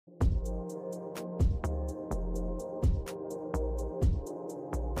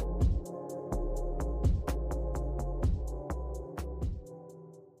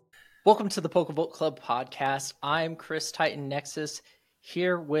Welcome to the Pokebolt Club podcast. I'm Chris Titan Nexus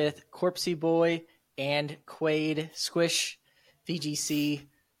here with Corpsey Boy and Quaid Squish VGC.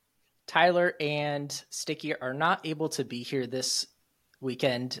 Tyler and Sticky are not able to be here this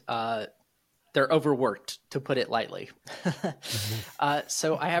weekend. They're overworked, to put it lightly.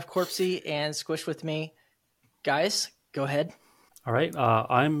 So I have Corpsey and Squish with me. Guys, go ahead. All right.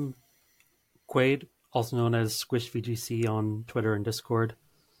 I'm Quaid, also known as Squish VGC on Twitter and Discord.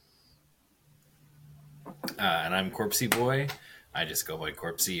 And I'm Corpsey Boy. I just go by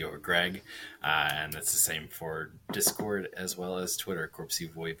Corpsey or Greg. And that's the same for Discord as well as Twitter,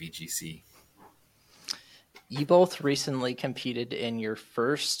 Corpsey Boy VGC. You both recently competed in your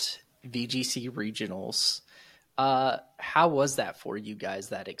first VGC regionals. How was that for you guys,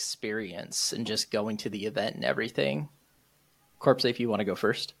 that experience and just going to the event and everything? Corpsey, if you want to go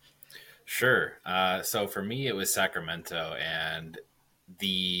first. Sure. So for me, it was Sacramento, and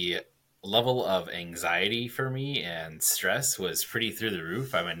the level of anxiety for me and stress was pretty through the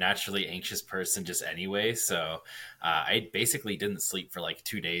roof. I'm a naturally anxious person just anyway, so I basically didn't sleep for like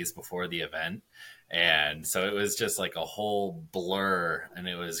 2 days before the event. And so it was just like a whole blur, and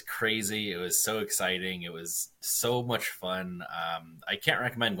it was crazy. It was so exciting. It was so much fun. I can't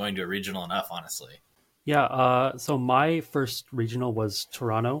recommend going to a regional enough, honestly. Yeah. So my first regional was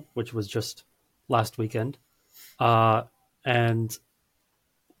Toronto, which was just last weekend. And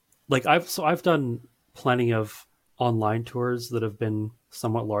like I've done plenty of online tours that have been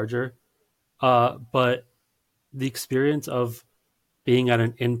somewhat larger. But the experience of being at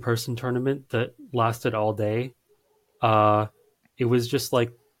an in-person tournament that lasted all day, it was just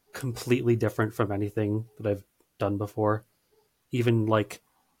like completely different from anything that I've done before. Even like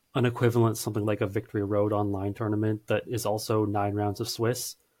an equivalent, something like a Victory Road online tournament that is also 9 rounds of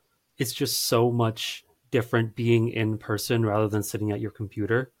Swiss. It's just so much different being in person rather than sitting at your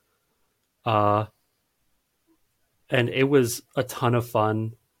computer. And it was a ton of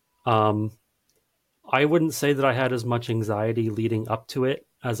fun. I wouldn't say that I had as much anxiety leading up to it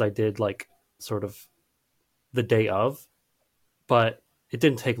as I did like sort of the day of, but it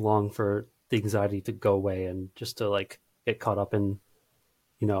didn't take long for the anxiety to go away and just to like get caught up in,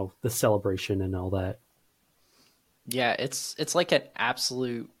 the celebration and all that. Yeah, it's like an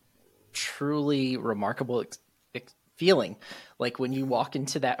absolute, truly remarkable feeling. Like when you walk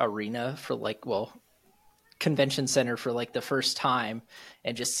into that arena for convention center for like the first time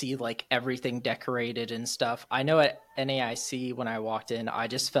and just see like everything decorated and stuff. I know at NAIC when I walked in, I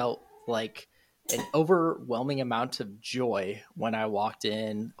just felt like an overwhelming amount of joy when I walked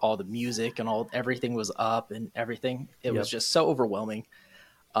in. All the music and everything was up and everything. It was just so overwhelming.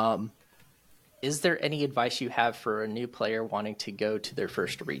 Is there any advice you have for a new player wanting to go to their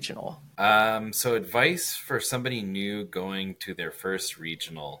first regional? So advice for somebody new going to their first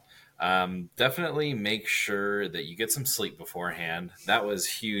regional. Definitely make sure that you get some sleep beforehand. That was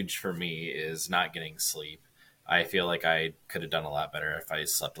huge for me, is not getting sleep. I feel like I could have done a lot better if I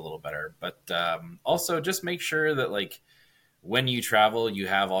slept a little better. But also just make sure that like when you travel, you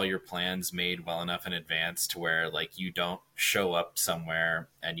have all your plans made well enough in advance to where like you don't show up somewhere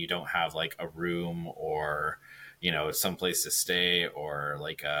and you don't have like a room or, some place to stay or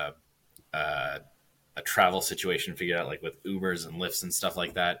like a travel situation figured out, like with Ubers and Lyfts and stuff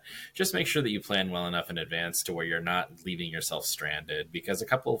like that. Just make sure that you plan well enough in advance to where you're not leaving yourself stranded, because a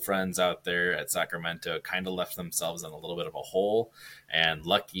couple of friends out there at Sacramento kind of left themselves in a little bit of a hole, and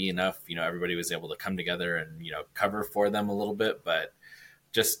lucky enough, everybody was able to come together and, cover for them a little bit. But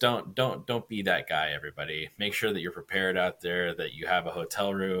just don't be that guy, everybody. Make sure that you're prepared out there, that you have a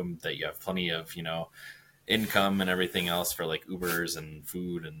hotel room, that you have plenty of, income and everything else for like Ubers and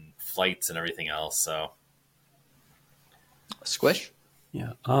food and flights and everything else. So Squish?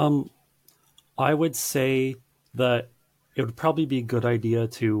 Yeah. I would say that it would probably be a good idea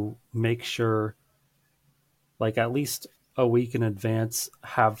to make sure, like at least a week in advance,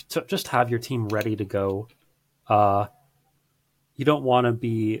 just have your team ready to go. You don't want to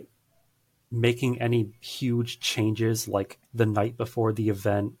be making any huge changes like the night before the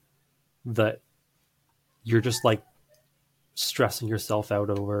event that you're just like stressing yourself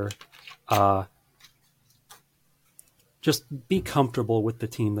out over. Just be comfortable with the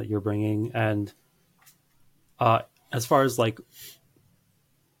team that you're bringing. And as far as like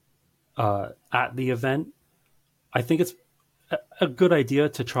at the event, I think it's a good idea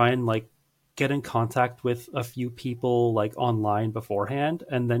to try and like get in contact with a few people like online beforehand,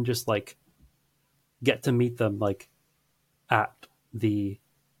 and then just like get to meet them like at the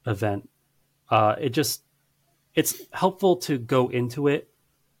event. It's helpful to go into it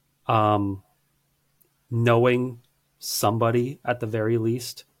knowing somebody at the very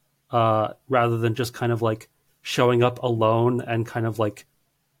least, rather than just kind of like showing up alone and kind of like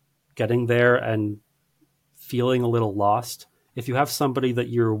getting there and feeling a little lost. If you have somebody that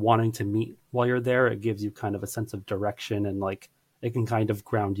you're wanting to meet while you're there, it gives you kind of a sense of direction, and like it can kind of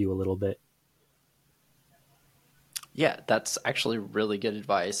ground you a little bit. Yeah, that's actually really good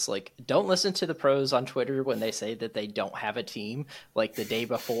advice. Like, don't listen to the pros on Twitter when they say that they don't have a team like the day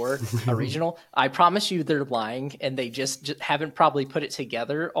before a regional. I promise you they're lying, and they just haven't probably put it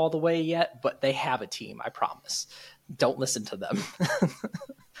together all the way yet, but they have a team, I promise. Don't listen to them.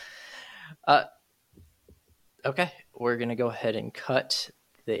 Okay, we're going to go ahead and cut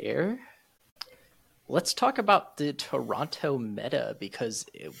there. Let's talk about the Toronto meta, because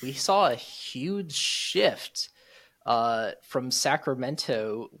we saw a huge shift from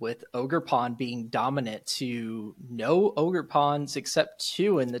Sacramento with Ogre being dominant to no Ogre except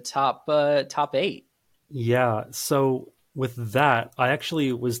two in the top 8. Yeah, so with that, I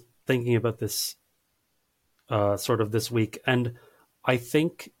actually was thinking about this sort of this week, and I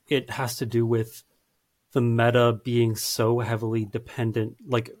think it has to do with the meta being so heavily dependent,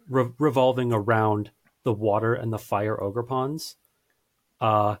 like revolving around the water and the fire ogre pawns,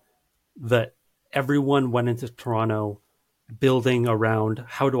 that everyone went into Toronto building around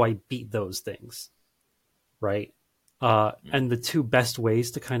how do I beat those things, right? And the two best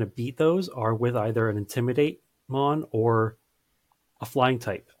ways to kind of beat those are with either an intimidate mon or a flying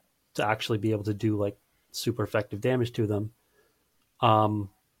type to actually be able to do like super effective damage to them.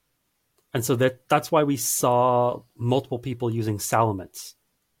 And so that's why we saw multiple people using Salamence,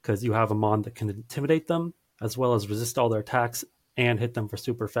 because you have a mon that can intimidate them as well as resist all their attacks and hit them for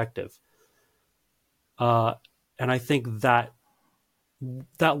super effective. And I think that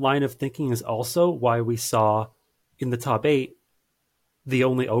line of thinking is also why we saw in the top 8 the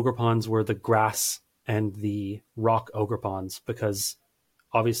only ogre pawns were the grass and the rock ogre pawns, because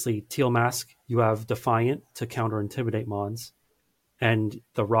obviously Teal Mask, you have Defiant to counter intimidate mons, and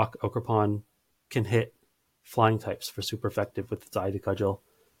the rock ogre pawn can hit flying types for super effective with its eye to cudgel.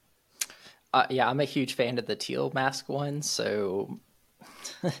 Yeah, I'm a huge fan of the Teal Mask one, so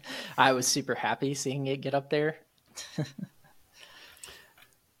I was super happy seeing it get up there.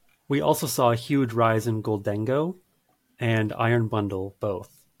 We also saw a huge rise in Goldengo and Iron Bundle both,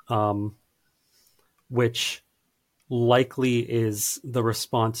 which likely is the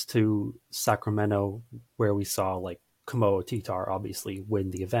response to Sacramento, where we saw like Komodo Titar obviously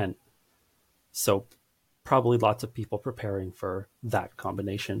win the event. So probably lots of people preparing for that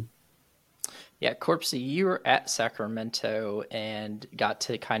combination. Yeah, Corpsey, you were at Sacramento and got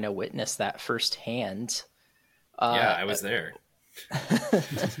to kind of witness that firsthand. Yeah, I was there.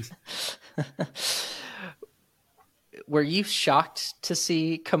 Were you shocked to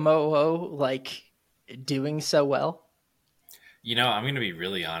see Komodo like doing so well? You know, I'm going to be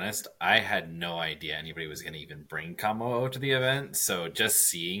really honest. I had no idea anybody was going to even bring Kamo to the event. So just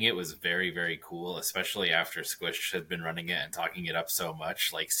seeing it was very, very cool, especially after Squish had been running it and talking it up so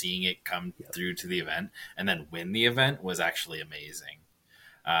much. Like seeing it come through to the event and then win the event was actually amazing.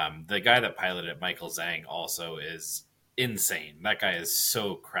 The guy that piloted it, Michael Zhang, also is insane. That guy is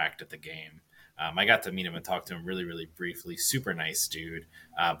so cracked at the game. I got to meet him and talk to him really, really briefly. Super nice dude,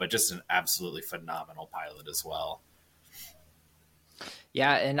 but just an absolutely phenomenal pilot as well.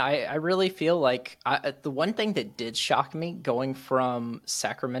 Yeah, and I really feel like the one thing that did shock me going from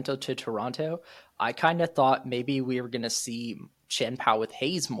Sacramento to Toronto, I kind of thought maybe we were going to see Chen Pao with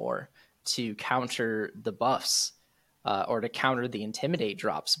Haze more to counter the buffs or to counter the Intimidate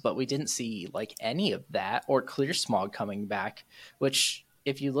drops, but we didn't see like any of that, or Clear Smog coming back, which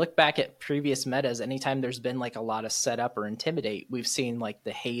if you look back at previous metas, anytime there's been like a lot of setup or Intimidate, we've seen like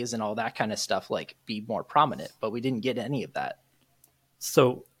the Haze and all that kind of stuff like be more prominent, but we didn't get any of that.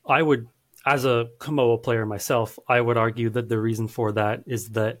 So I would, as a Komodo player myself, I would argue that the reason for that is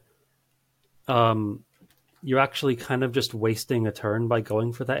that you're actually kind of just wasting a turn by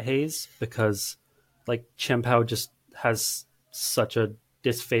going for that haze, because like Chempao just has such a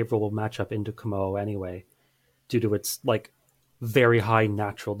disfavorable matchup into Komodo anyway, due to its like very high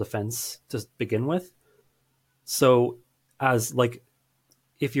natural defense to begin with. So as like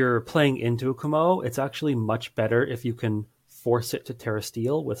if you're playing into a Komodo, it's actually much better if you can force it to Terra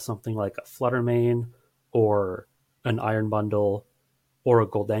Steel with something like a Fluttermane or an Iron Bundle or a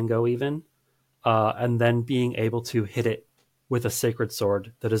Goldango even, and then being able to hit it with a Sacred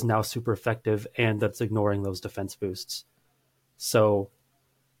Sword that is now super effective and that's ignoring those defense boosts. So,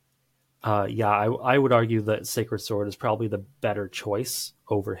 I would argue that Sacred Sword is probably the better choice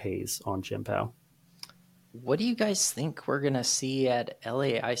over Haze on Chempao. What do you guys think we're going to see at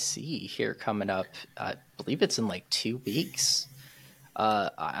LAIC here coming up? I believe it's in like 2 weeks.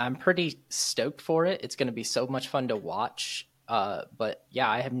 I'm pretty stoked for it. It's going to be so much fun to watch. But yeah,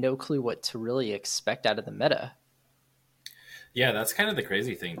 I have no clue what to really expect out of the meta. Yeah, that's kind of the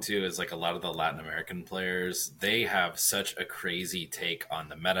crazy thing too, is like a lot of the Latin American players, they have such a crazy take on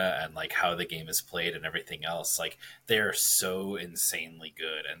the meta and like how the game is played and everything else. Like they're so insanely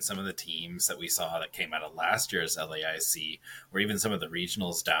good. And some of the teams that we saw that came out of last year's LAIC, or even some of the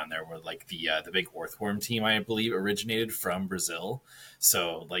regionals down there, were like the big Earthworm team, I believe, originated from Brazil.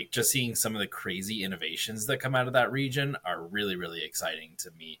 So like just seeing some of the crazy innovations that come out of that region are really, really exciting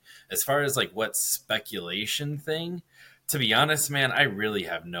to me. As far as like what speculation thing, to be honest, man, I really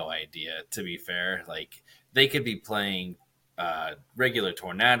have no idea, to be fair. Like, they could be playing regular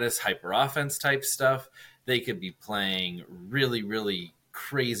Tornadus, hyper offense type stuff. They could be playing really, really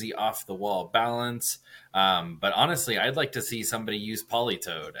crazy off the wall balance. But honestly, I'd like to see somebody use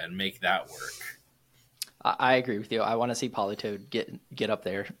Polytoad and make that work. I agree with you. I want to see Polytoad get up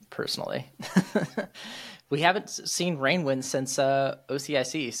there personally. We haven't seen Rainwind since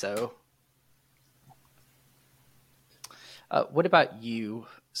OCIC, so. What about you,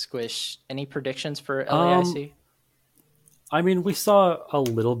 Squish? Any predictions for LAIC? I mean, we saw a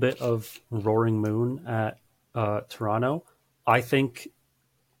little bit of Roaring Moon at Toronto. I think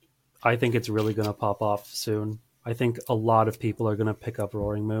it's really going to pop off soon. I think a lot of people are going to pick up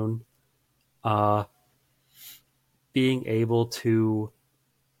Roaring Moon. Being able to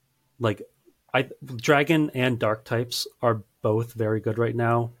like, Dragon and Dark types are both very good right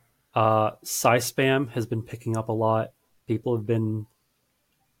now. Psy Spam has been picking up a lot. People have been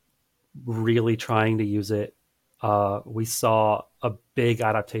really trying to use it. We saw a big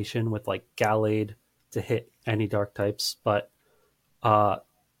adaptation with like Gallade to hit any dark types, but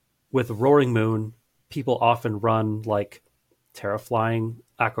with Roaring Moon, people often run like Terraflying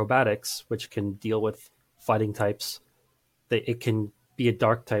Acrobatics, which can deal with fighting types. It can be a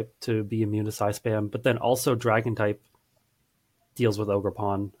dark type to be immune to Psy Spam, but then also Dragon type deals with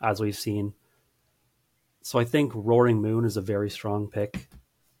Ogerpon, as we've seen. So I think Roaring Moon is a very strong pick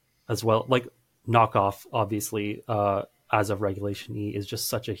as well. Like Knockoff, obviously, as of Regulation E, is just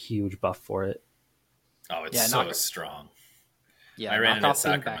such a huge buff for it. Oh, it's so strong. Yeah, I ran it at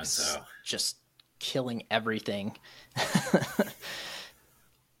Sacramento. Just killing everything.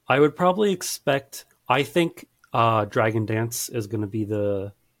 I would probably expect. I think Dragon Dance is going to be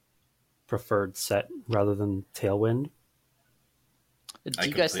the preferred set rather than Tailwind. Do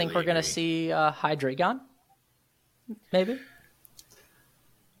you guys think we're going to see Hydreigon? Maybe?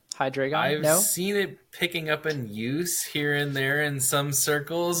 Hydreigon? I've seen it picking up in use here and there in some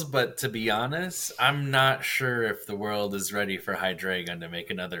circles, but to be honest, I'm not sure if the world is ready for Hydreigon to make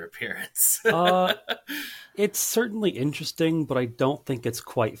another appearance. It's certainly interesting, but I don't think it's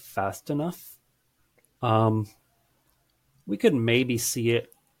quite fast enough. We could maybe see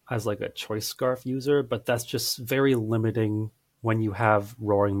it as like a Choice Scarf user, but that's just very limiting when you have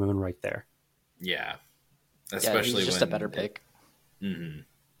Roaring Moon right there. Yeah. Especially he's just a better pick. Mm-hmm.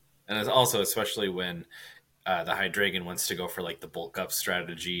 And it's also especially when the Hydreigon wants to go for like the bulk up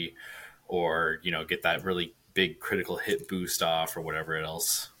strategy, or get that really big critical hit boost off, or whatever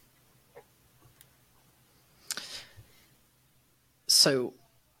else. So,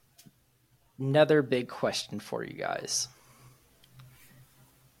 another big question for you guys: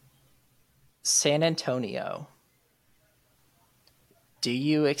 San Antonio. Do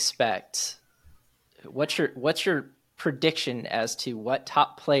you expect? What's your prediction as to what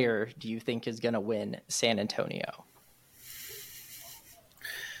top player do you think is going to win San Antonio?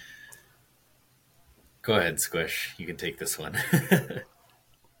 Go ahead, Squish. You can take this one.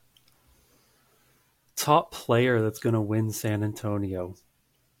 Top player that's going to win San Antonio.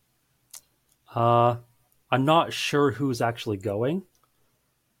 I'm not sure who's actually going.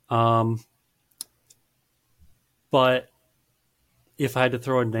 But if I had to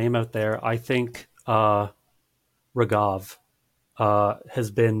throw a name out there, I think Raghav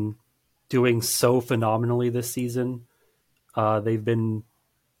has been doing so phenomenally this season. They've been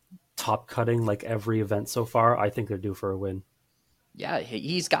top cutting like every event so far. I think they're due for a win. Yeah,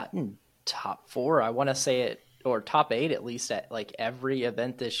 he's gotten top 4, I want to say it, or top 8 at least, at like every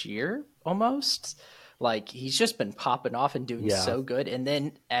event this year almost. Like he's just been popping off and doing so good. And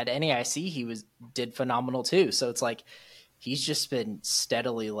then at NAIC he did phenomenal too. So it's like he's just been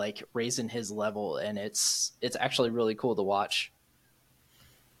steadily like raising his level, and it's actually really cool to watch.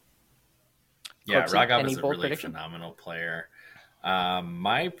 Yeah, Raghav is a really phenomenal player.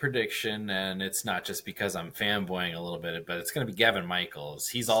 My prediction, and it's not just because I'm fanboying a little bit, but it's going to be Gavin Michaels.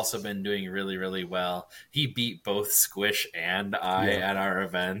 He's also been doing really, really well. He beat both Squish and I at our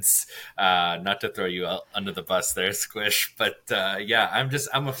events. Not to throw you out under the bus there, Squish, but yeah,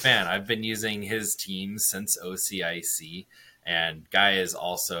 I'm a fan. I've been using his team since OCIC, and Guy is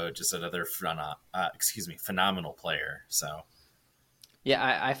also just another phenomenal player. So.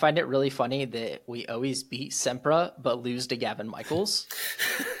 Yeah, I find it really funny that we always beat Sempra but lose to Gavin Michaels.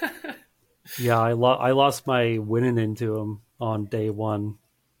 Yeah, I lost my winning into him on day one.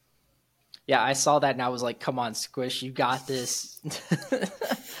 Yeah, I saw that and I was like, come on, Squish, you got this.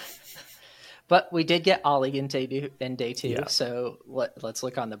 But we did get Ollie in day two, Yeah. so let's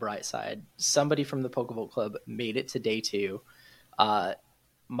look on the bright side. Somebody from the Pokeball Club made it to day two.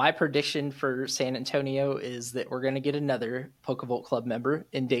 My prediction for San Antonio is that we're going to get another Pokeball Club member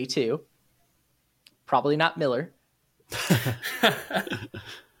in day two. Probably not Miller,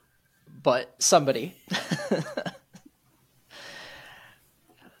 but somebody.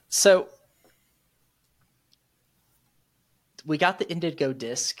 So we got the Indigo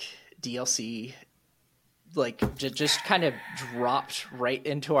Disc DLC, like just kind of dropped right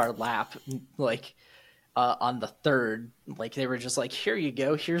into our lap, like on the 3rd. Like they were just like, here you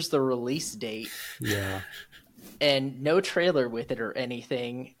go, here's the release date. Yeah. And no trailer with it or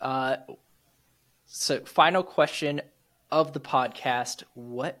anything. So final question of the podcast: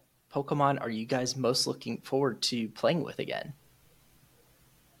 what Pokemon are you guys most looking forward to playing with again?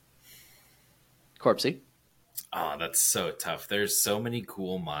 Corpsey? Oh, that's so tough. There's so many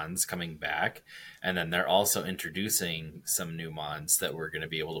cool mons coming back, and then they're also introducing some new mons that we're going to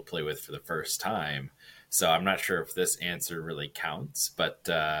be able to play with for the first time. So I'm not sure if this answer really counts, but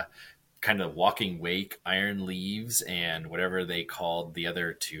kind of Walking Wake, Iron Leaves, and whatever they called the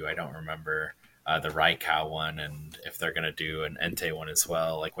other two, I don't remember, the Raikou one, and if they're going to do an Entei one as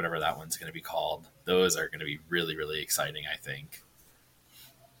well, like whatever that one's going to be called. Those are going to be really, really exciting, I think.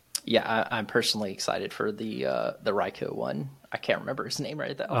 Yeah, I'm personally excited for the Raikou one. I can't remember his name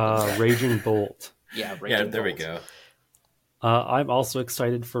right though. Raging Bolt. Yeah, Raging Bolt. We go. I'm also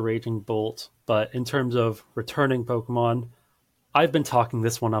excited for Raging Bolt, but in terms of returning Pokemon, I've been talking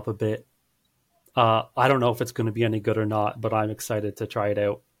this one up a bit. I don't know if it's going to be any good or not, but I'm excited to try it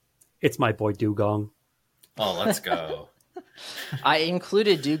out. It's my boy Dugong. Oh, let's go. I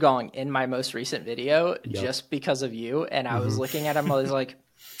included Dugong in my most recent video just because of you, and I was looking at him, I was like,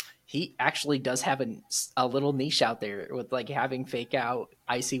 he actually does have a little niche out there with like having Fake Out,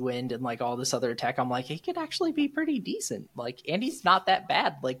 Icy Wind, and like all this other tech. I'm like, he could actually be pretty decent. Like, and he's not that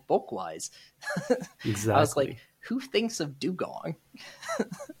bad, like bulk wise. Exactly. I was like, who thinks of Dugong?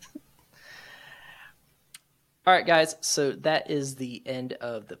 All right, guys. So that is the end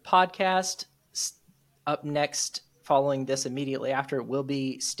of the podcast. Up next, following this immediately after, will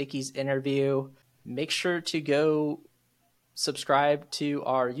be Sticky's interview. Make sure to go subscribe to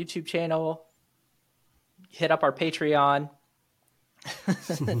our YouTube channel, hit up our Patreon,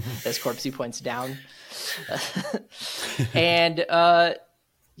 as Corpsey points down. And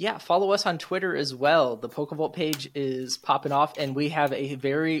yeah, follow us on Twitter as well. The Pokebolt page is popping off, and we have a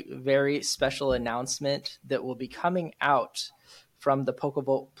very, very special announcement that will be coming out from the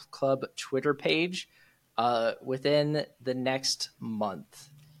Pokebolt Club Twitter page within the next month.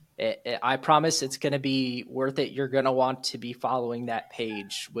 I promise it's going to be worth it. You're going to want to be following that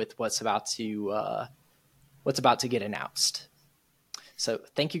page with what's about to get announced. So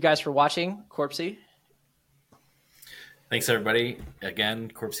thank you guys for watching. Corpsey. Thanks, everybody. Again,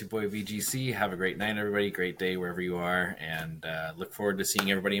 Corpsey Boy VGC. Have a great night, everybody. Great day wherever you are. And look forward to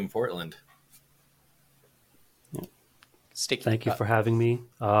seeing everybody in Portland. Sticky. Thank you for having me.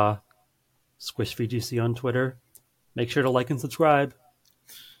 Squish VGC on Twitter. Make sure to like and subscribe.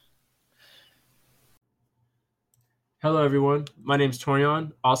 Hello, everyone. My name is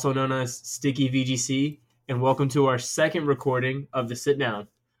Torion, also known as Sticky VGC, and welcome to our second recording of The Sit Down,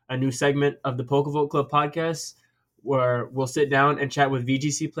 a new segment of the Pokavolt Club podcast where we'll sit down and chat with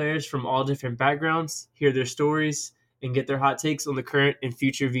VGC players from all different backgrounds, hear their stories, and get their hot takes on the current and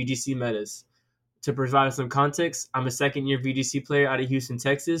future VGC metas. To provide some context, I'm a second-year VGC player out of Houston,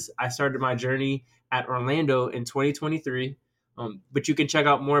 Texas. I started my journey at Orlando in 2023, but you can check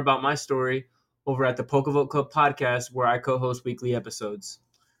out more about my story over at the Pokavolt Club podcast, where I co-host weekly episodes.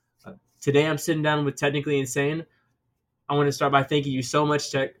 Today, I'm sitting down with Technically Insane. I want to start by thanking you so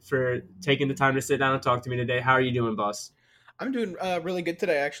much, Tech, for taking the time to sit down and talk to me today. How are you doing, boss? I'm doing really good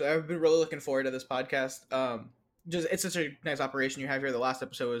today, actually. I've been really looking forward to this podcast. It's such a nice operation you have here. The last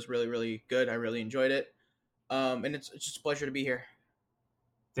episode was really, really good. I really enjoyed it. And it's just a pleasure to be here.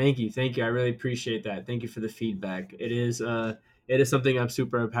 Thank you. I really appreciate that. Thank you for the feedback. It it is something I'm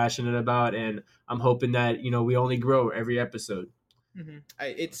super passionate about, and I'm hoping that we only grow every episode.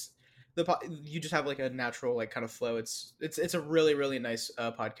 It's you just have like a natural like kind of flow. It's a really really nice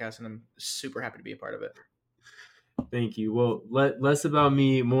podcast, and I'm super happy to be a part of it. Thank you. Well, less about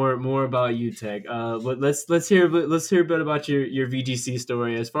me, more about you, Tech. But let's hear a bit about your VGC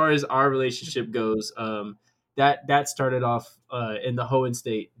story. As far as our relationship goes, that started off in the Hoenn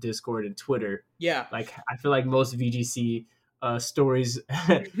State Discord and Twitter. Yeah. Like I feel like most VGC stories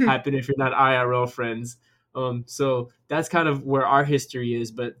happen if you're not IRL friends. So that's kind of where our history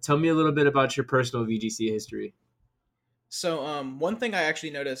is. But tell me a little bit about your personal VGC history. So one thing I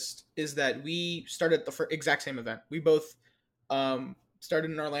actually noticed is that we started the exact same event. We both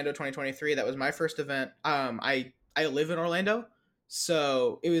started in Orlando 2023. That was my first event. I live in Orlando,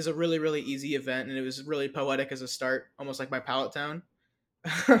 so it was a really really easy event, and it was really poetic as a start, almost like my pallet town.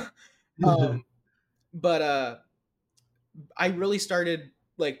 um, but I really started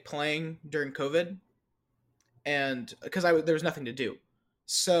like playing during COVID, and because there was nothing to do,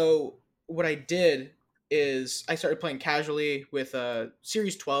 so what I did is I started playing casually with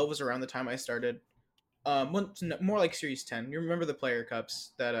Series 12 was around the time I started. More like Series 10. You remember the player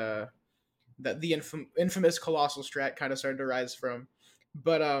cups that the infamous colossal strat kind of started to rise from,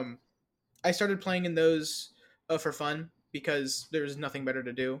 but I started playing in those for fun because there was nothing better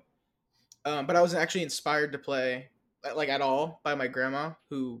to do. But I was actually inspired to play like at all by my grandma,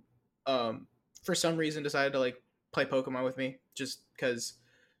 who for some reason decided to like play Pokemon with me just because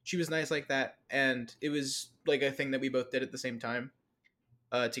she was nice like that, and it was like a thing that we both did at the same time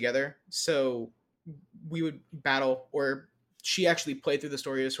together. So we would battle, or she actually played through the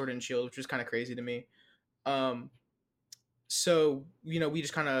story of Sword and Shield, which was kind of crazy to me. Um, so we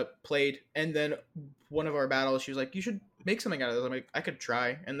just kind of played, and then one of our battles, she was like, "You should make something out of this." I'm like, "I could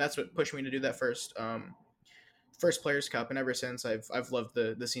try," and that's what pushed me to do that first Players Cup. And ever since, I've loved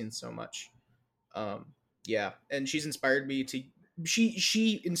the scene so much. Um, yeah, and she's inspired me to.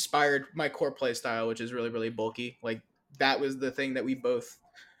 She inspired my core play style, which is really really bulky. Like that was the thing that we both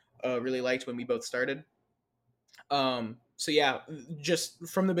really liked when we both started. So yeah, just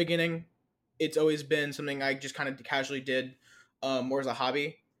from the beginning, it's always been something I just kind of casually did, more as a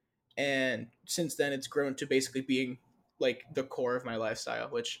hobby, and since then it's grown to basically being like the core of my lifestyle,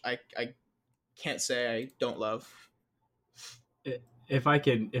 which I can't say I don't love. If I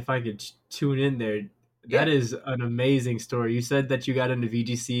could tune in there, that Yeah. is an amazing story. You said that you got into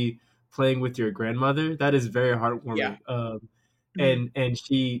VGC playing with your grandmother. That is very Yeah. heartwarming. Hmm. And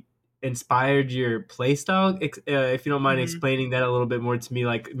she inspired your play style. If you don't mind Hmm. explaining that a little bit more to me,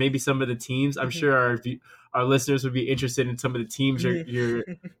 like maybe some of the teams. I'm Hmm. sure our listeners would be interested in some of the teams your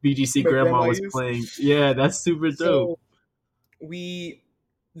Hmm. VGC My grandma grandma was used. playing. Yeah, that's super dope. So we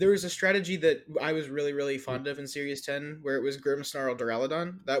there was a strategy that I was really really fond of in Series 10, where it was Grimmsnarl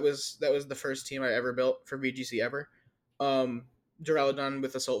Duraludon. That was the first team I ever built for VGC ever. Um, Duraludon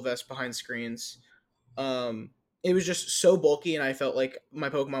with Assault Vest behind screens. Um, it was just so bulky, and I felt like my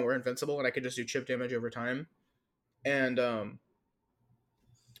Pokemon were invincible, and I could just do chip damage over time. And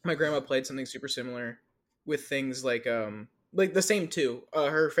my grandma played something super similar with things like the same too.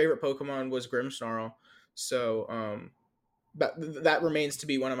 Her favorite Pokemon was Grimmsnarl, so but that remains to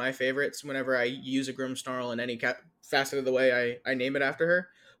be one of my favorites. Whenever I use a Grimmsnarl in any facet of the way, I name it after her.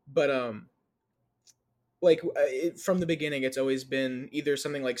 But from the beginning, it's always been either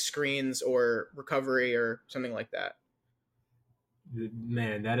something like screens or recovery or something like that.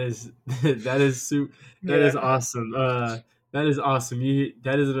 Man, that is that is that Yeah. is awesome. That is awesome.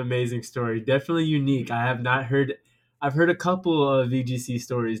 That is an amazing story. Definitely unique. I have not heard. I've heard a couple of VGC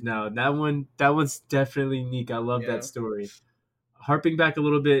stories now. That one's definitely unique. I love that Yeah. story. Harping back a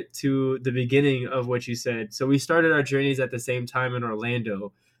little bit to the beginning of what you said. So we started our journeys at the same time in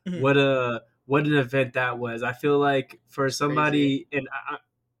Orlando. Mhm. What an event that was. I feel like for It's crazy. somebody, and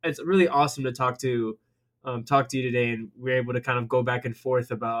it's really awesome to talk to you today, and we're able to kind of go back and forth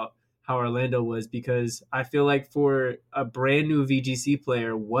about how Orlando was, because I feel like for a brand new VGC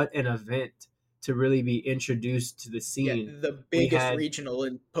player, what an event to really be introduced to the Yeah, scene. the We biggest had regional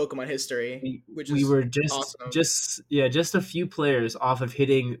in Pokemon history, which we is were awesome. just a few players off of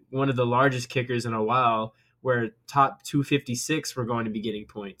hitting one of the largest kickers in a while, where top 256 were going to be getting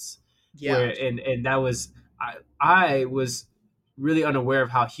points, Yeah. where and that was I was really unaware of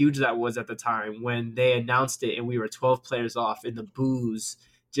how huge that was at the time when they announced it, and we were 12 players off, and the boos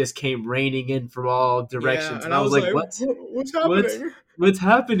just came raining in from all Yeah, directions, and and I I was was like, like, what What's what's happening?" what's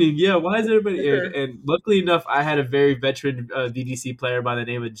happening? Yeah, why is everybody? And, Sure. and luckily enough, I had a very veteran VDC player by the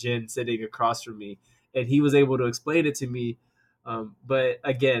name of Jin sitting across from me, and he was able to explain it to me. But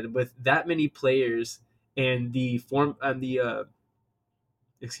again, with that many players and the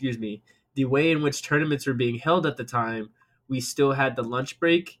excuse me, the way in which tournaments were being held at the time, we still had the lunch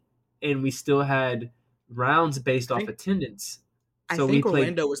break and we still had rounds based I off think attendance. I So we think played.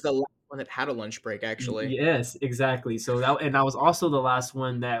 Orlando was the last one that had a lunch break actually. Yes, exactly. So that was also the last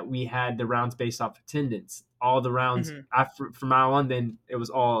one that we had the rounds based off attendance. All the rounds Mhm. after from now on, then it was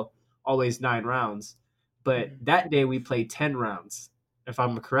always 9 rounds. But Mhm. that day we played 10 rounds. If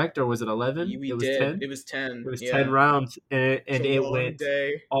I'm correct, or was it 11? We It was did. 10. It was It 10. was 10 Yeah. rounds, It was and a it long went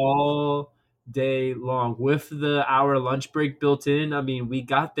day. all day long with the hour lunch break built in. I mean, we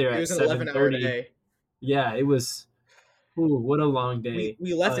got there It at was an 11-hour 7:30. day. Yeah, it was. Ooh, what a long we day.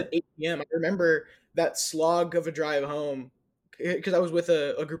 we left at 8 p.m. I remember that slog of a drive home because I was with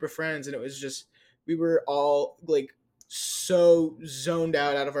a group of friends and it was just we were all like so zoned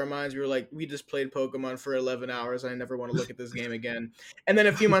out of our minds. We were like, we just played Pokemon for 11 hours. I never want to look at this game again. And then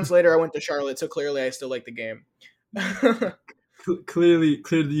a few months later, I went to Charlotte, so clearly I still like the game. Clearly,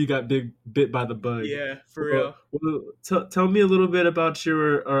 you got bit by the bug. Yeah, for Well, real. tell me a little bit about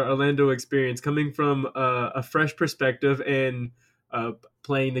your Orlando experience, coming from a fresh perspective and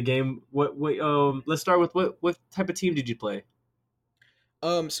playing the game. Let's start with what type of team did you play?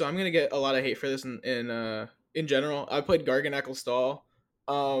 So I'm gonna get a lot of hate for this in general. I played Garganacl Stall.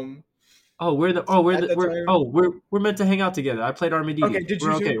 Um, Oh, at the time. we're meant to hang out together. I played Okay, Armadillo. did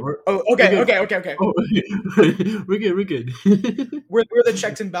We're you okay. too? We're Oh, we're okay, good. okay, okay, okay. Oh, we're good. We're good. We're the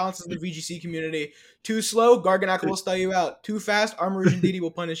checks and balances of the VGC community. Too slow, Garganacl will style you out. Too fast, Armarouge Deity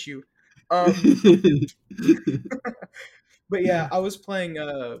will punish you. Um, but yeah, I was playing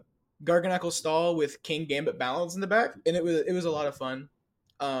Garganacl Stall with King Gambit Balance in the back, and it was a lot of fun.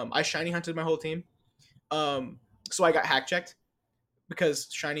 I shiny hunted my whole team, um, so I got hack checked because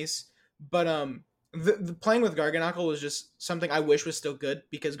shinies. But the playing with Garganacl was just something I wish was still good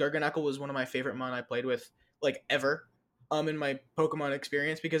because Garganacl was one of my favorite mon I played with like ever. In my Pokemon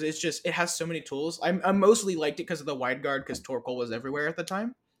experience because it has so many tools. I mostly liked it because of the wide guard because Torkoal was everywhere at the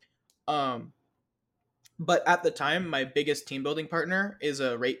time. Um, but at the time, my biggest team building partner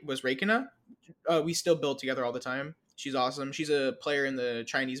was Reikina. We still build together all the time. She's awesome. She's a player in the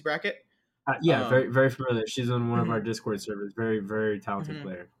Chinese bracket. Yeah, very Um, very familiar. She's on one of our mhm, Discord servers. Very very talented mhm.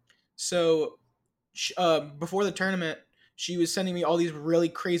 player. So before the tournament, she was sending me all these really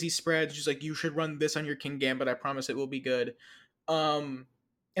crazy spreads. She's like, "You should run this on your King Gambit. I promise it will be good." Um,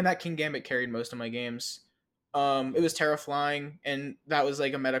 and that King Gambit carried most of my games. It was Terra Flying, and that was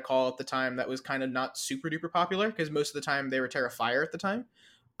like a meta call at the time that was kind of not super duper popular because most of the time they were Terra Fire at the time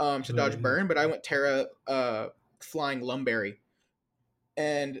to dodge burn. But I went Terra Flying Lumberry,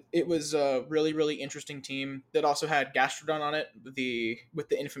 and it was a really really interesting team that also had Gastrodon on it, with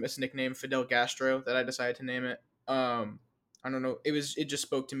the infamous nickname Fidel Gastro that I decided to name it. I don't know, it just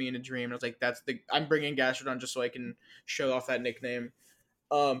spoke to me in a dream. I was like, I'm bringing Gastrodon just so I can show off that nickname.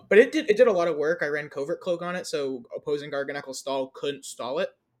 But it did a lot of work. I ran Covert Cloak on it, so opposing Garganacl Stall couldn't stall it.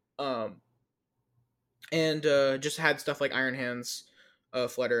 Um, and just had stuff like Iron Hands,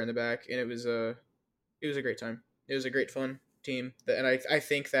 Flutter in the back, and it was a great time. It was a great fun team, and I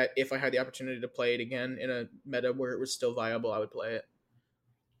think that if I had the opportunity to play it again in a meta where it was still viable, I would play it.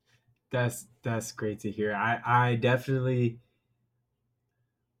 That's great to hear. I definitely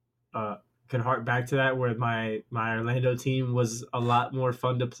uh, can hark back to that where my Orlando team was a lot more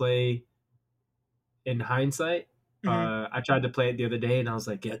fun to play in hindsight. Mm-hmm. I tried to play it the other day and I was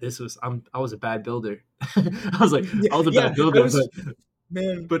like, yeah, I was a bad builder. I was like, Yeah, I was a yeah, bad builder,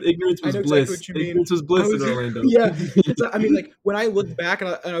 man. but ignorance I was know exactly bliss. what you mean. Ignorance was I bliss in was, Orlando. yeah, because I mean, like when I looked back and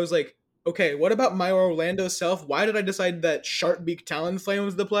I was like, okay, what about my Orlando self? Why did I decide that Sharpbeak Talonflame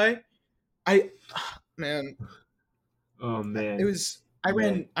was the play? I, man, Oh it man, was. I man.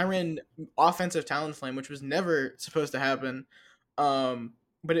 ran I ran offensive Talonflame, which was never supposed to happen. Um,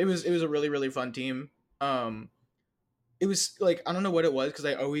 but it was a really really fun team. Um, it was like I don't know what it was because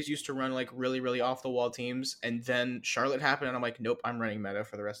I always used to run like really really off the wall teams, and then Charlotte happened, and I'm like, nope, I'm running meta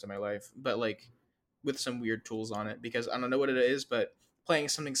for the rest of my life, but like with some weird tools on it because I don't know what it is, but playing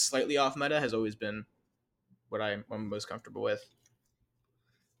something slightly off meta has always been what I'm most comfortable with.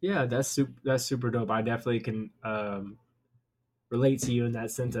 Yeah, that's super dope. I definitely can relate to you in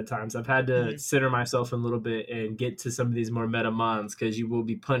that sense at times. I've had to Hmm. center myself a little bit and get to some of these more meta mons because you will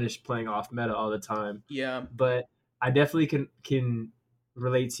be punished playing off meta all the time. Yeah. But I definitely can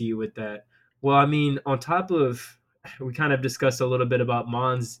relate to you with that. Well, I mean, on top of we kind of discussed a little bit about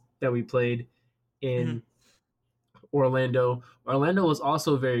mons that we played Hmm. in Orlando. Orlando was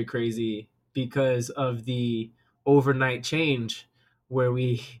also very crazy because of the overnight change where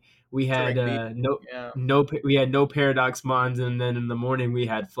we To had rank B. no Yeah. no we had no paradox mons and then in the morning we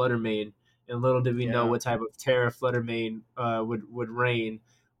had Fluttermane and little did we know Yeah. what type of terror Fluttermane would reign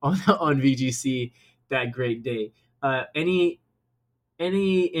on VGC that great day.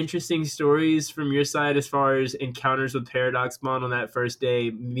 Any interesting stories from your side as far as encounters with Paradoxmon on that first day?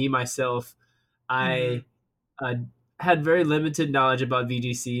 Me myself, Mm-hmm. I uh, had very limited knowledge about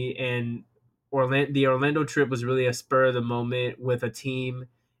VGC, and the Orlando trip was really a spur of the moment with a team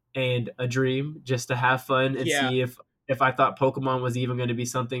and a dream, just to have fun and Yeah. see if I thought Pokemon was even going to be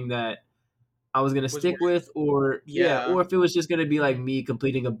something that I was going to Was stick worth. with, or yeah, Yeah. or if it was just going to be like Mhm. me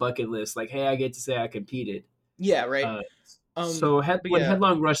completing a bucket list, like hey, I get to say I competed. Yeah. Right. Uh, Um. But when yeah.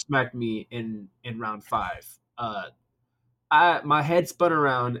 Headlong Rush smacked me in round 5, I my head spun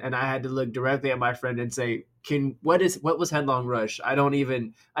around and I had to look directly at my friend and say, "Can what was Headlong Rush? I didn't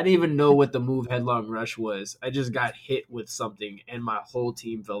even know what the move Headlong Rush was. I just got hit with something and my whole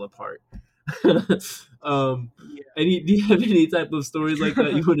team fell apart." um, do you have any type of stories like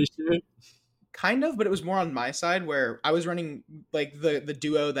that you want to share? Kind of, but it was more on my side where I was running like the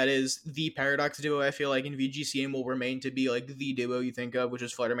duo that is the Paradox duo. I feel like in VGC and will remain to be like the duo you think of, which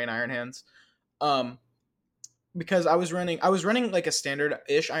is Fluttermane Iron Hands. Um, because I was running like a standard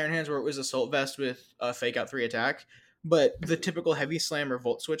ish Iron Hands where it was Assault Vest with a Fake Out 3 attack, but the typical Heavy Slam or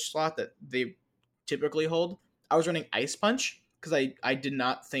Volt Switch slot that they typically hold, I was running Ice Punch because I did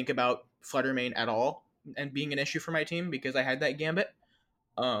not think about Fluttermane at all and being an issue for my team because I had that Gambit.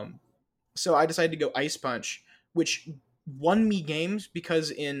 Um, so I decided to go Ice Punch, which won me games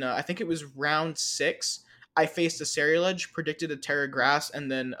because in I think it was round 6, I faced a Ceruledge, predicted a Terra Grass,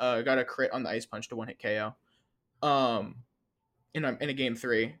 and then got a crit on the Ice Punch to one hit KO. Um, in a game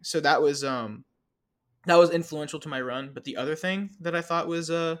 3, so that was influential to my run. But the other thing that I thought was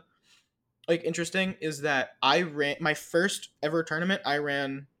like interesting is that I ran my first ever tournament. I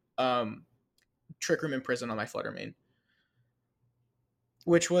ran um Trick Room in Prison on my Fluttermane,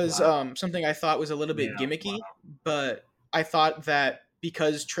 which was Wow. something I thought was a little Yeah. bit Wow. gimmicky, but I thought that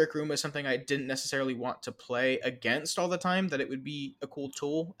because Trick Room was something I didn't necessarily want to play against all the time, that it would be a cool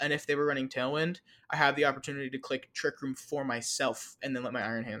tool. And if they were running Tailwind, I had the opportunity to click Trick Room for myself and then let my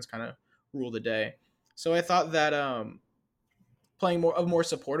Iron Hands kind of rule the day. So I thought that playing more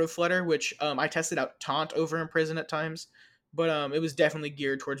supportive Flutter, which I tested out Taunt over in Prison at times, but it was definitely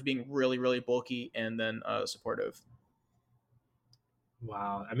geared towards being really really bulky and then supportive.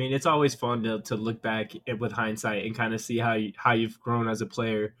 Wow. I mean, it's always fun to look back with hindsight and kind of see how you've grown as a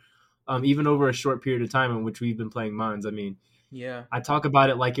player, even over a short period of time in which we've been playing Mons. I mean, Yeah, I talk about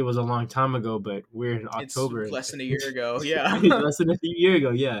it like it was a long time ago, but we're in it's October. less than a year ago. Yeah. Less than a year ago.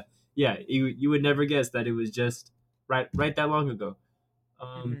 Yeah, yeah. You would never guess that it was just right that long ago.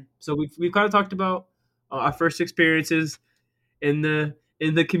 Mhm. So we've kind of talked about our first experiences in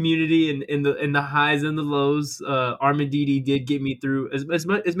the community and in the highs and the lows. Armandidi did get me through as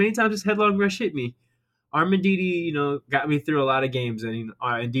many times as Headlong Rush hit me. Armandidi, got me through a lot of games, and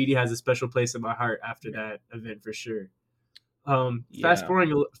Ndidi has a special place in my heart after Yeah. that event for sure. Yeah. Fast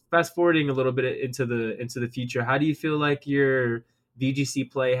forwarding a little bit into the future, how do you feel like your VGC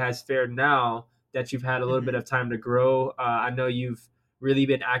play has fared now that you've had a little bit Mhm. of time to grow? I know you've really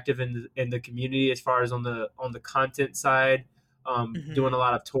been active in the community as far as on the content side, doing a Mhm.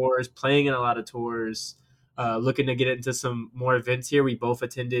 lot of tours, playing in a lot of tours. Looking to get into some more events here. We both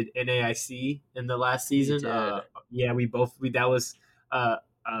attended NAIC in the last We season. did. Yeah, we that was uh,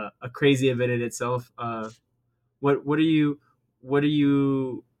 a crazy event in itself. What are you what do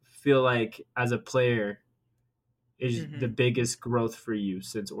you feel like as a player is the Mhm. biggest growth for you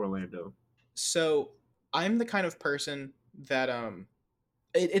since Orlando? So I'm the kind of person that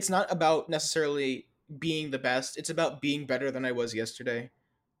it's not about necessarily being the best. It's about being better than I was yesterday.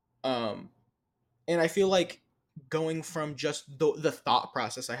 Um, and I feel like going from just the thought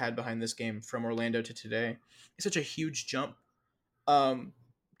process I had behind this game from Orlando to today is such a huge jump. Um,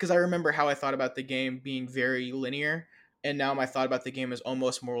 because I remember how I thought about the game being very linear, and now my thought about the game is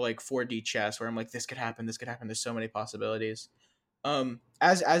almost more like 4D chess, where I'm like, this could happen, this could happen. There's so many possibilities.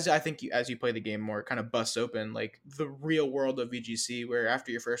 As I think as you play the game more, it kind of busts open like the real world of VGC, where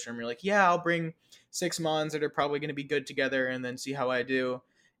after your first room, you're like, yeah, I'll bring 6 mons that are probably going to be good together, and then see how I do,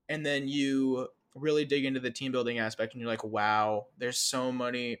 and then you really dig into the team building aspect, and you're like, wow, there's so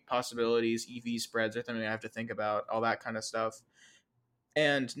many possibilities. EV spreads are something I have to think about, all that kind of stuff.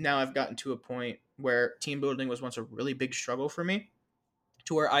 And now I've gotten to a point where team building was once a really big struggle for me,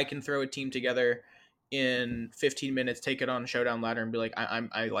 to where I can throw a team together in 15 minutes, take it on Showdown Ladder, and be like,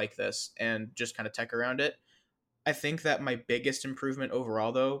 I like this, and just kind of tech around it. I think that my biggest improvement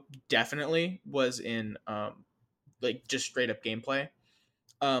overall, though, definitely was in like just straight up gameplay.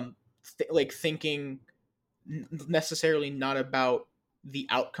 Like thinking necessarily not about the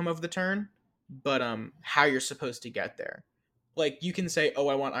outcome of the turn, but how you're supposed to get there. Like you can say, "Oh,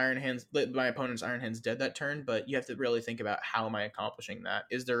 I want Iron Hands. My opponent's Iron Hands dead that turn," but you have to really think about how am I accomplishing that?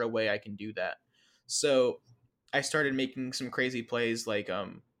 Is there a way I can do that? So I started making some crazy plays. Like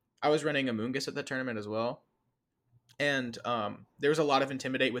I was running Amoongus at the tournament as well, and there was a lot of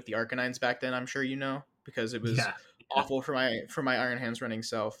intimidate with the Arcanines back then. I'm sure you know because it was Yeah. awful for my Iron Hands running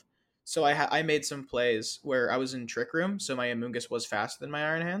self. So I made some plays where I was in Trick Room, so my Amoongus was faster than my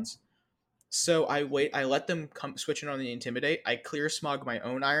Iron Hands. So I let them come switch in on the Intimidate. I clear smog my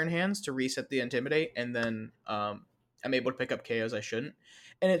own Iron Hands to reset the Intimidate, and then I'm able to pick up KOs I shouldn't.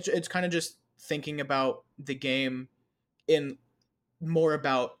 And it's kind of just thinking about the game in more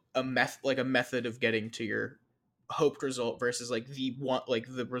about a method of getting to your hoped result versus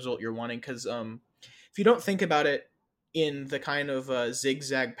the result you're wanting. Because if you don't think about it in the kind of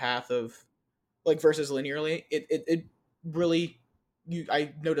zigzag path of like versus linearly, it really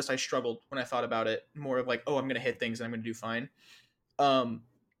I noticed I struggled when I thought about it more of like, oh, I'm gonna hit things and I'm gonna do fine. Um,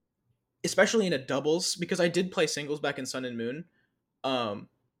 Especially in a doubles because I did play singles back in Sun and Moon. Um,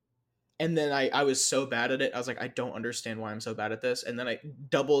 and then I was so bad at it. I was like, I don't understand why I'm so bad at this. And then I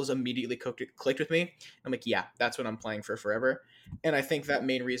doubles immediately clicked with me. I'm like, yeah, that's what I'm playing for forever. And I think that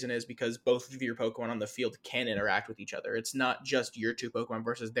main reason is because both of your Pokemon on the field can interact with each other. It's not just your two Pokemon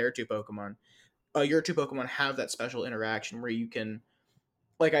versus their two Pokemon. Your two Pokemon have that special interaction where you can,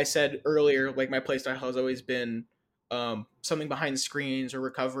 like I said earlier, like my playstyle has always been something behind screens or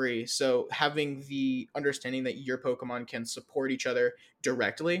recovery. So having the understanding that your Pokemon can support each other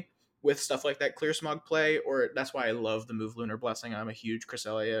directly with stuff like that clear smog play, or that's why I love the move Lunar Blessing. I'm a huge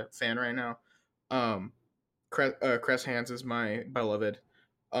Cresselia fan right now. Cress Hands is my beloved.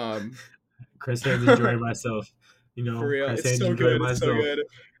 Chris Hands enjoying myself. For real, Chris it's Hands so enjoying good. It's so myself. good.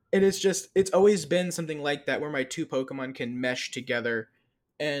 And it's always been something like that where my two Pokemon can mesh together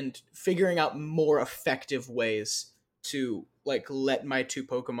and figuring out more effective ways to like let my two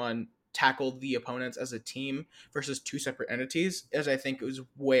Pokemon tackle the opponents as a team versus two separate entities, as I think it was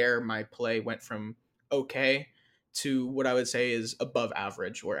where my play went from okay to what I would say is above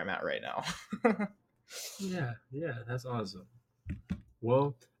average where I'm at right now. Yeah, that's awesome.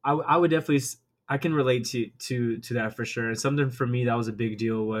 Well, I would definitely I can relate to that for sure. And something for me that was a big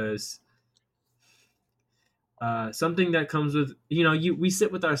deal was something that comes with we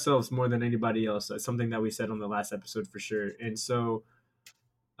sit with ourselves more than anybody else. That's something that we said on the last episode for sure. And so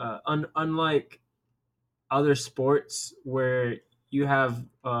unlike other sports where you have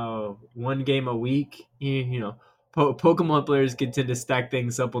one game a week, Pokemon players can tend to stack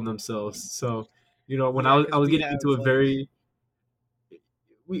things up on themselves. So when Yeah, I because was we getting have into a like very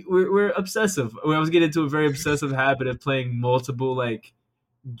we're obsessive. I was getting into a very obsessive habit of playing multiple like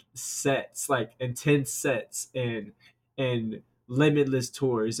sets, like intense sets and limitless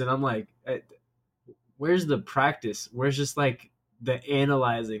tours, and I'm like, where's the practice? Where's just like the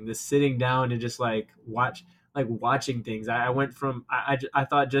analyzing, the sitting down and just like watching things? I went from I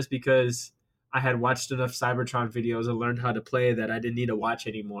thought just because I had watched enough Cybertron videos and learned how to play that I didn't need to watch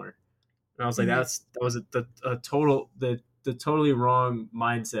anymore. And I was like, mhm. that was a total the totally wrong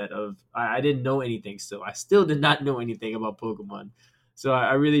mindset of I didn't know anything. Still, I still did not know anything about Pokemon. So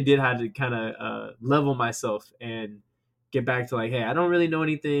I really did have to kind of level myself and get back to like, hey, I don't really know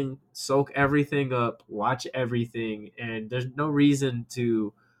anything. Soak everything up, watch everything, and there's no reason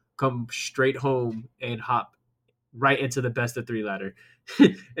to come straight home and hop right into the best of three ladder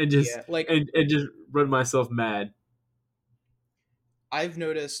and just Yeah, like and just run myself mad. I've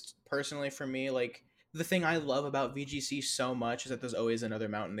noticed personally for me, like the thing I love about VGC so much is that there's always another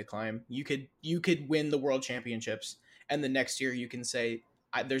mountain to climb. You could win the world championships, and the next year you can say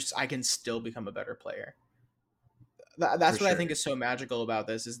I can still become a better player. For That's what I sure. think is so magical about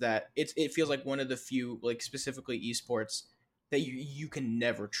this is that it feels like one of the few like specifically esports that you can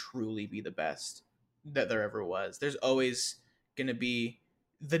never truly be the best that there ever was. There's always gonna be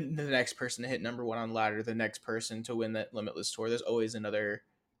the next person to hit number one on ladder, the next person to win that limitless tour. There's always another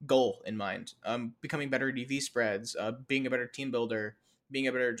goal in mind. Becoming better at EV spreads, being a better team builder, being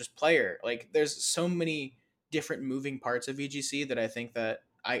a better just player. Like there's so many different moving parts of VGC that I think that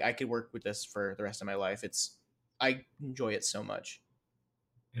I could work with this for the rest of my life. I enjoy it so much.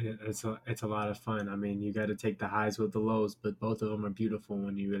 It's a lot of fun. I mean, you got to take the highs with the lows, but both of them are beautiful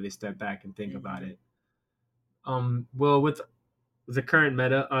when you really step back and think about Mm-hmm. it. Well, with the current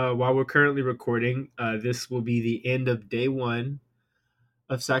meta, while we're currently recording, this will be the end of day one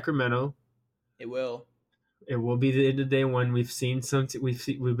of Sacramento. It will. It will be the end of day one. We've seen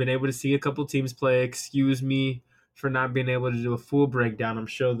we've been able to see a couple teams play. Excuse me for not being able to do a full breakdown. I'm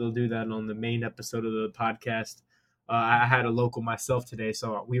sure they'll do that on the main episode of the podcast. I had a local myself today,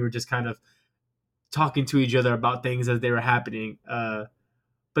 so we were just kind of talking to each other about things as they were happening.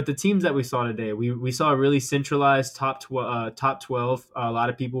 But the teams that we saw today, we saw a really centralized top 12. A lot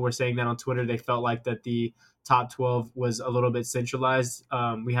of people were saying that on Twitter. They felt like that the top 12 was a little bit centralized.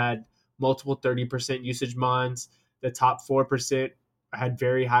 We had multiple 30% usage mons. The top 4% had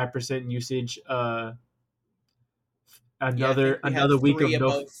very high percent usage. Yeah, I think we had Another week three of no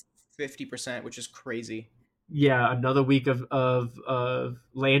above 50%, which is crazy. yeah, another week of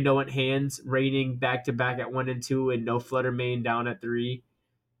Lando and Hands rating back to back at 1 and 2, and no Flutter main down at 3.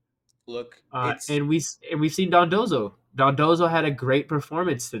 Look, Uh, it's and we and we've seen Dondozo. Dondozo had a great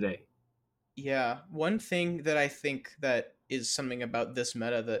performance today. yeah, one thing that I think that is something about this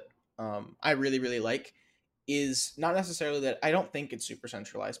meta that I really really like is not necessarily that I don't think it's super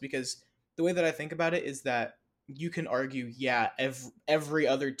centralized, because the way that I think about it is that you can argue, yeah, every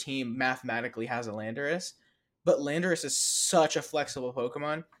other team mathematically has a Landorus, but Landorus is such a flexible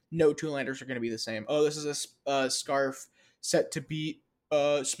Pokemon. No two Landorus are going to be the same. Oh, this is a Scarf set to beat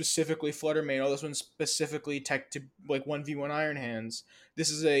specifically Flutter Mane. Oh, this one's specifically tech to like 1v1 Iron Hands. This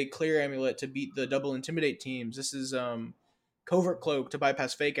is a Clear Amulet to beat the double Intimidate teams. This is Covert Cloak to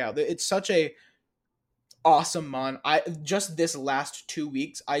bypass Fake Out. It's such a awesome mon. I just this last 2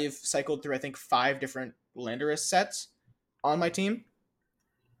 weeks I have cycled through I think 5 different Landorus sets on my team,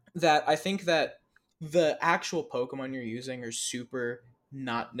 that I think that the actual Pokemon you're using are super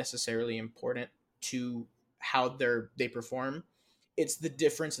not necessarily important to how they perform. It's the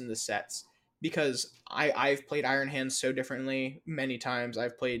difference in the sets, because I've played Iron Hands so differently many times.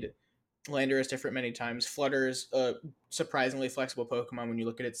 I've played Landorus different many times. Flutter's a surprisingly flexible Pokemon when you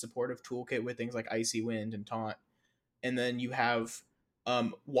look at its supportive toolkit with things like Icy Wind and Taunt. And then you have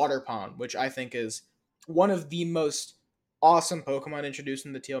Water Pond, which I think is one of the most awesome Pokemon introduced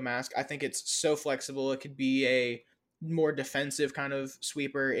in the Teal Mask. I think it's so flexible. It could be a more defensive kind of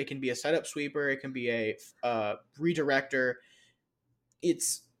sweeper. It can be a setup sweeper. It can be a redirector.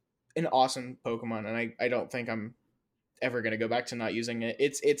 It's an awesome Pokemon, and I don't think I'm ever gonna go back to not using it.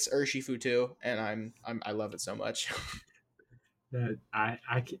 It's Urshifu too, and I love it so much. That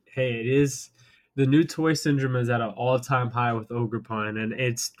hey, it is the new toy syndrome is at an all-time high with Ogerpon, and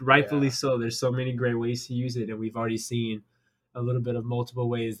it's rightfully Yeah. so. There's so many great ways to use it, and we've already seen a little bit of multiple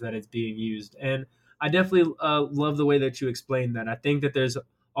ways that it's being used. And I definitely love the way that you explained that. I think that there's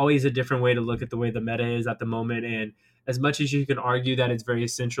always a different way to look at the way the meta is at the moment, and as much as you can argue that it's very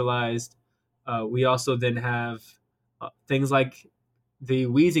centralized, we also then have things like the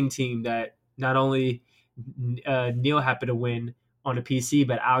Wheezing team that not only Neil happened to win on a PC,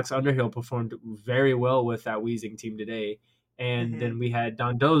 but Alex Underhill performed very well with that Wheezing team today. And Mm-hmm. then we had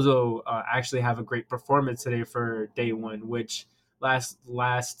Dondozo actually have a great performance today for day one, which last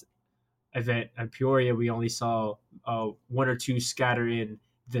event at Peoria we only saw one or two scatter in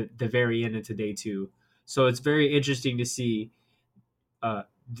the very end into day two. So it's very interesting to see uh,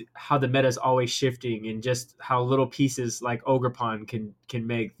 how the meta is always shifting, and just how little pieces like Ogerpon can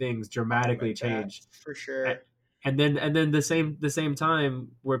make things Oh dramatically my god, change. for sure. And then the same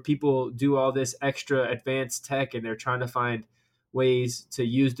time where people do all this extra advanced tech and they're trying to find ways to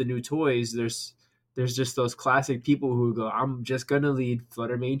use the new toys, there's just those classic people who go, I'm just gonna lead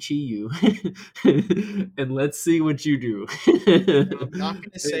Fluttermane Chi and let's see what you do. I'm not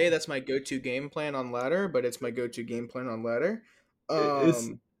gonna say that's my go-to game plan on ladder, but it's my go-to game plan on ladder. it's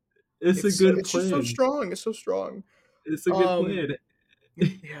Um, it's a good it's just so plan. strong. It's so strong. It's a good Um, plan.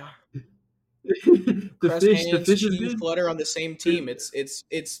 yeah. the Crest fish the hands, fish is chi, good. flutter on the same team.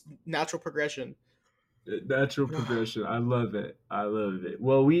 It's natural progression. Natural progression. I love it. I love it.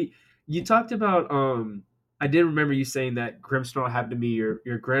 Well, you talked about I did remember you saying that Grimmsnarl happened to be your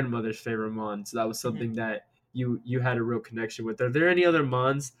grandmother's favorite mon, so that was Mhm. something that you had a real connection with. Are there any other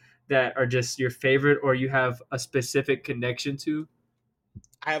mons that are just your favorite, or you have a specific connection to?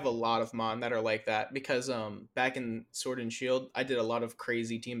 I have a lot of mon that are like that, because back in Sword and Shield I did a lot of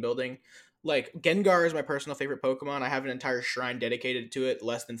crazy team building. Like Gengar is my personal favorite Pokemon. I have an entire shrine dedicated to it,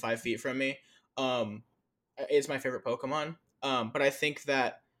 less than 5 feet from me. Um, it's my favorite Pokemon. But I think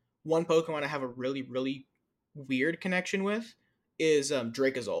that one Pokemon I have a really really weird connection with is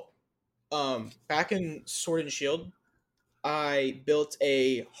Dracozolt. Back in Sword and Shield, I built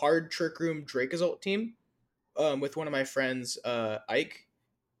a hard Trick Room Dracozolt team with one of my friends, Ike.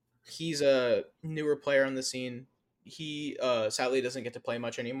 He's a newer player on the scene. He sadly doesn't get to play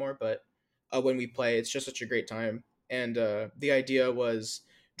much anymore, but when we play, it's just such a great time. And the idea was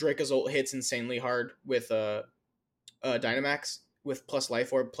Dracozolt hits insanely hard with Dynamax with plus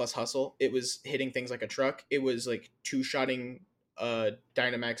Life Orb plus Hustle. It was hitting things like a truck. It was like two-shotting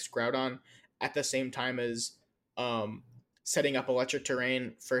Dynamax Groudon at the same time as setting up electric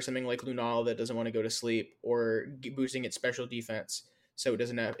terrain for something like Lunal that doesn't want to go to sleep, or boosting its special defense so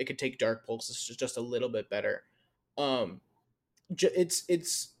it could take dark pulses just a little bit better. Um,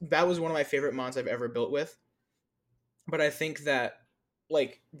 it's that was one of my favorite mons I've ever built with. But I think that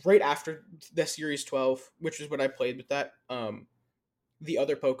like right after the Series 12, which is what I played with that, the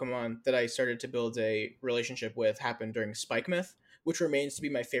other Pokemon that I started to build a relationship with happened during Spike Myth, which remains to be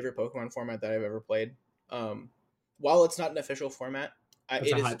my favorite Pokemon format that I've ever played. Um, while it's not an official format,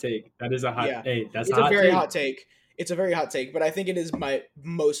 That's it a is. hot take. That is a hot. Yeah, Hey, that's a it's a hot very take. hot take. It's a very hot take, but I think it is my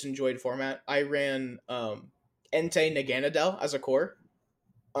most enjoyed format. I ran Entei Naganadel as a core,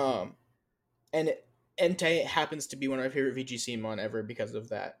 um, and Entei happens to be one of my favorite VGC mon ever because of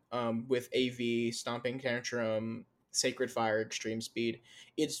that. With AV, Stomping Tantrum, Sacred Fire, Extreme Speed,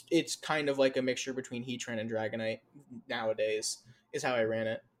 it's kind of like a mixture between Heatran and Dragonite nowadays. Is how I ran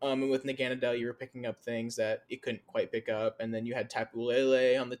it. And with Naganadel, you were picking up things that it couldn't quite pick up, and then you had Tapu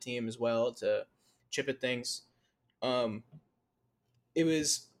Lele on the team as well to chip at things. Um, it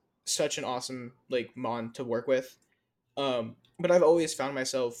was such an awesome like mon to work with. But I've always found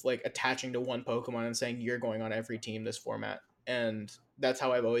myself like attaching to one Pokemon and saying you're going on every team this format, and that's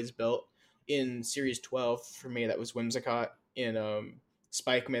how I've always built. In Series 12 for me, that was Whimsicott. In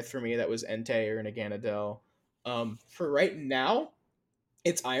Spike Myth for me, that was Entei or Naganadel. For right now,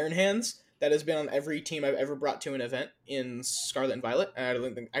 it's Iron Hands that has been on every team I've ever brought to an event in Scarlet and Violet,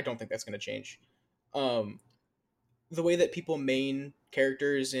 and I don't think that's going to change. Um, the way that people main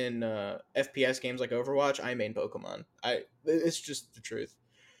characters in FPS games like Overwatch, I main Pokemon. It's just the truth.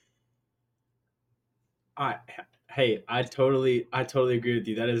 I Hey, I totally agree with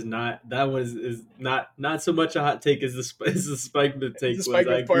you. That one is not so much a hot take as as the Spike Myth The take was. Spike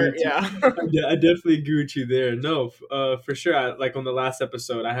I Myth agree part, with you. yeah. I definitely agree with you there. No, for sure. Like on the last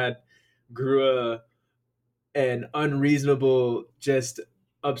episode, I had grew an unreasonable just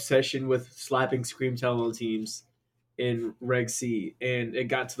obsession with slapping Scream Talon teams in Reg C, and it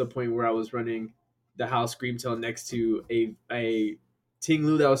got to the point where I was running the house Screamtail next to a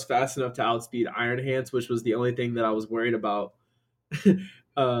Tinglu that was fast enough to outspeed Iron Hands, which was the only thing that I was worried about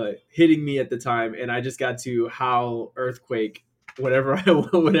hitting me at the time, and I just got to howl Earthquake whatever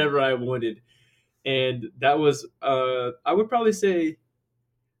I wanted, and that was I would probably say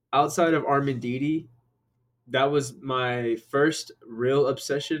outside of Armandidi, that was my first real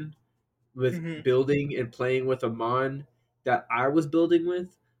obsession with Hmm. building and playing with a mon that I was building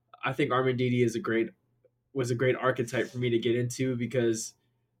with. I think Armandidi was a great archetype for me to get into because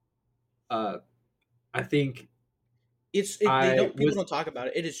uh, I think They I don't people was don't talk about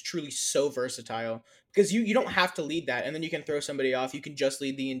it. It is truly so versatile because you don't have to lead that, and then you can throw somebody off. You can just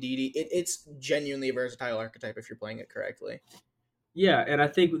lead the Indeedee. It's genuinely a versatile archetype if you're playing it correctly. yeah, and I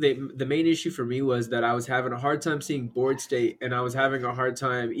think the main issue for me was that I was having a hard time seeing board state, and I was having a hard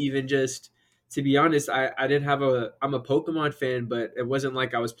time even just to be honest. I didn't have I'm a Pokemon fan, but it wasn't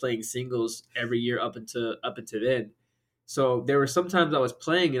like I was playing singles every year up until then. So there were sometimes I was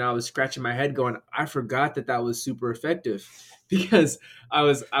playing and I was scratching my head, going, I forgot that was super effective because I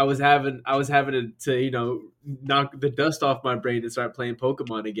was having to knock the dust off my brain and start playing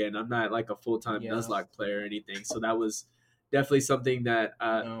Pokemon again. I'm not like a full time Yeah. Nuzlocke player or anything, so that was definitely something that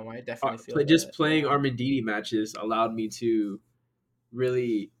No, I definitely feel just that. playing Yeah. Armandini matches allowed me to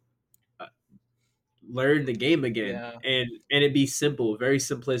really uh, learn the game again, Yeah. and it be simple, very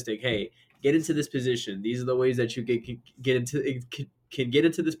simplistic. Hey, get into this position. These are the ways that you get into can get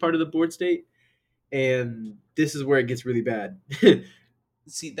into this part of the board state, and this is where it gets really bad.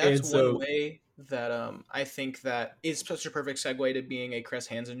 See, that's And one so, way that I think that is such a perfect segue to being a Crest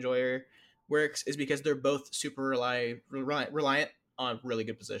Hands enjoyer works is because they're both super reliant on really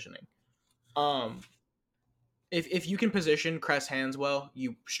good positioning. Um, if you can position Crest Hands well,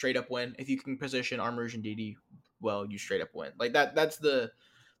 you straight up win. If you can position Armor and DD well, you straight up win. Like that's the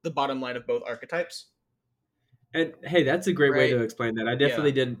bottom line of both archetypes, and hey, that's a great way right? to explain that. I Yeah.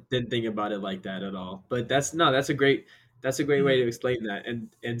 definitely didn't think about it like that at all. But that's a great way to Mhm. explain that.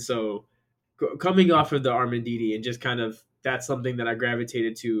 And so coming off of the Armandidi and just kind of that's something that I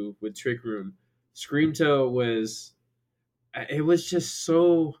gravitated to with Trick Room. Screamtail was it was just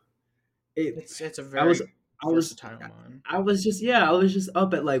so it It's a I was very I was versatile one. I was just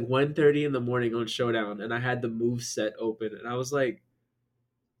up at like 1:30 in the morning on Showdown and I had the move set open and I was like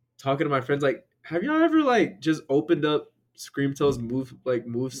talking to my friends like, have y'all ever like just opened up Screamtail's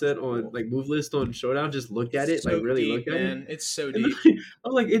move set on Cool. like move list on Showdown, just looked at It's it, like so really deep, looked at it? man. It's so And deep.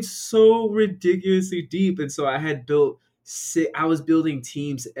 I'm like, it's so ridiculously deep. And so I had I was building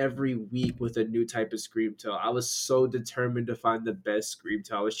teams every week with a new type of Screamtail. I was so determined to find the best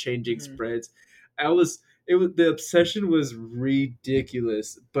Screamtail. I was changing Hmm. spreads. I was the obsession was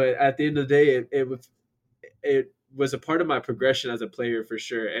ridiculous. But at the end of the day, it was a part of my progression as a player for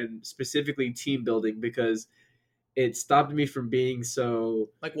sure, and specifically team building, because it stopped me from being so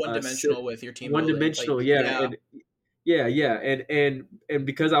Like one sit dimensional with your team one building. Like, dimensional. Yeah, yeah. and and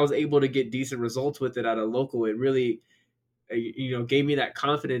because I was able to get decent results with it at a local, it really gave me that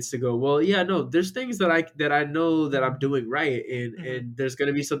confidence to go, well, yeah, no, there's things that I know that I'm doing right, and Mhm. and there's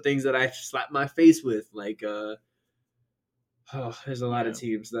gonna be some things that I slap my face with, like there's a lot Yeah. of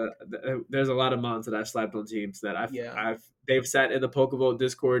teams there's a lot of moms that I've slapped on teams that Yeah. they've sat in the Pokeball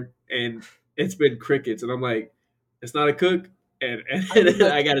Discord and it's been crickets, and I'm like, it's not a cook, and I mean,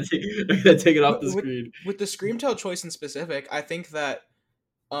 like, I gotta take it off with, the with screen. with the Screamtail choice in specific, I think that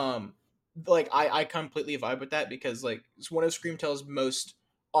um like I completely vibe with that, because like it's one of Screamtail's most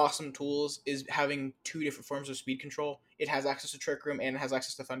awesome tools is having two different forms of speed control. It has access to Trick Room and it has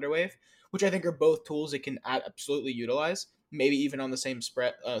access to Thunderwave, which I think are both tools it can absolutely utilize, maybe even on the same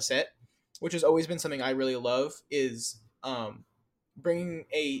set, which has always been something I really love, is bringing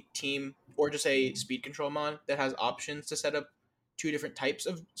a team or just a speed control mod that has options to set up two different types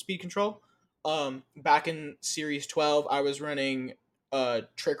of speed control. Back in Series 12, I was running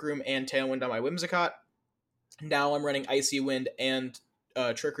Trick Room and Tailwind on my Whimsicott. Now I'm running Icy Wind and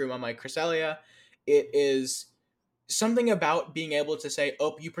Trick Room on my Cresselia. It is something about being able to say,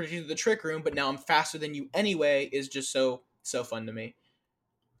 "Oh, you predicted the Trick Room, but now I'm faster than you anyway," is just so fun to me.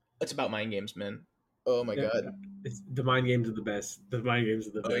 It's about mind games, man. Oh my Yeah, god. the mind games are the best. The mind games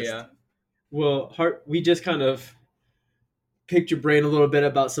are the Oh best. yeah. Well, Hart, we just kind of picked your brain a little bit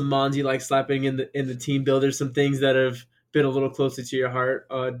about some mons you like slapping in the team builder, some things that have been a little closer to your heart.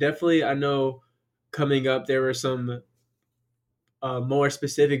 Definitely, I know coming up there were some more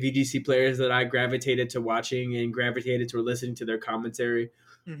specific VGC players that I gravitated to watching and gravitated to listening to their commentary.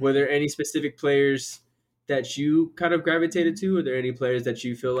 Were Mm-hmm. there any specific players that you kind of gravitated to? Are there any players that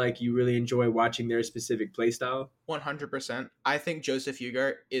you feel like you really enjoy watching their specific play style? 100%. I think Joseph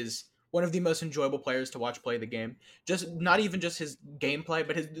Ugart is one of the most enjoyable players to watch play the game. Just not even just his gameplay,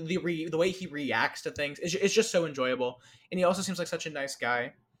 but the way he reacts to things. It's just so enjoyable. And he also seems like such a nice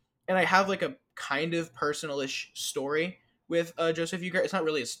guy. And I have like a kind of personal-ish story with Joseph Ugart. It's not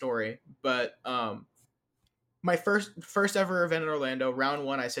really a story, but my first ever event in Orlando, round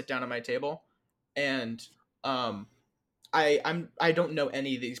one, I sit down at my table, and um, I don't know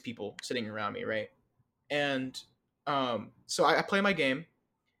any of these people sitting around me, right? And so I play my game,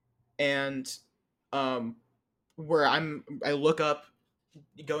 and um, where I look up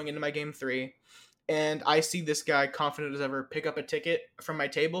going into my game three, and I see this guy confident as ever pick up a ticket from my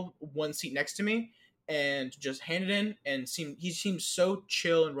table, one seat next to me, and just hand it in, and he seemed so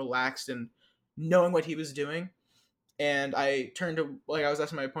chill and relaxed and knowing what he was doing. And I turned to, like, I was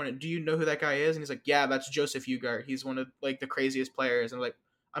asking my opponent, "Do you know who that guy is?" And he's like, "Yeah, that's Joseph Ugart. He's one of like the craziest players." And I'm like,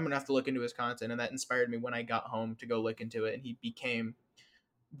 I'm gonna have to look into his content, and that inspired me when I got home to go look into it. And he became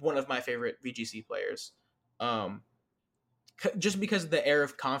one of my favorite VGC players, um, just because of the air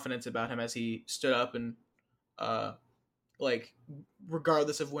of confidence about him as he stood up and uh, like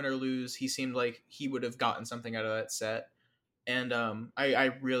regardless of win or lose, he seemed like he would have gotten something out of that set. And I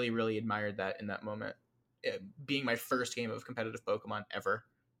really admired that in that moment. It, being my first game of competitive Pokemon ever,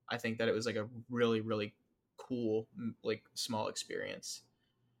 I think that it was like a really cool like small experience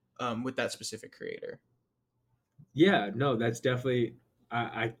with that specific creator. Yeah, no, that's definitely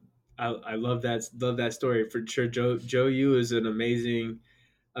I love that story for sure. Joe Yu is an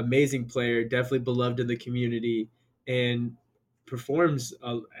amazing player, definitely beloved in the community, and performs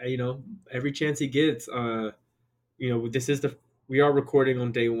every chance he gets. This is the we are recording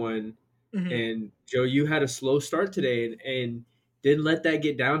on day one, Mm-hmm. and Joe, you had a slow start today, and didn't let that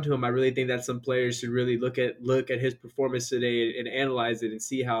get down to him. I really think that some players should really look at his performance today and analyze it and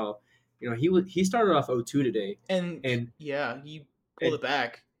see how he started off 0-2 today, And and yeah, he pulled and it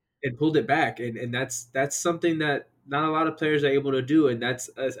back. and pulled it back, and that's something that not a lot of players are able to do, and that's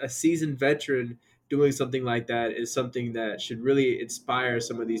a seasoned veteran doing something like that is something that should really inspire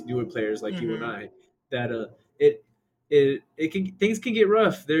some of these newer players like you and Mm-hmm. I. That it it can things can get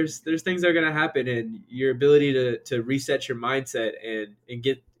rough. There's things that are gonna happen, and your ability to reset your mindset and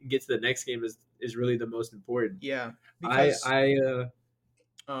get to the next game is really the most important. Yeah, I because I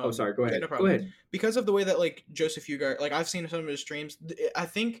oh, sorry, go yeah, ahead, no go problem. ahead. Because of the way that like Joseph Ugart, like I've seen some of his streams, I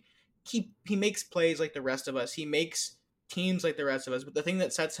think he makes plays like the rest of us. He makes teams like the rest of us. But the thing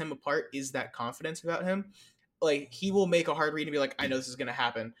that sets him apart is that confidence about him. Like he will make a hard read and be like, "I know this is gonna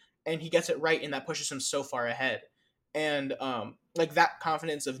happen," and he gets it right, and that pushes him so far ahead. And like that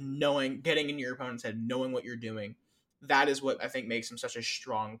confidence of knowing, getting in your opponent's head, knowing what you're doing, that is what I think makes him such a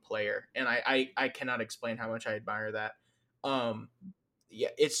strong player, and I cannot explain how much I admire that. Um, yeah,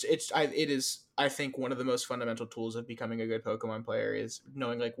 it is, I think, one of the most fundamental tools of becoming a good Pokemon player is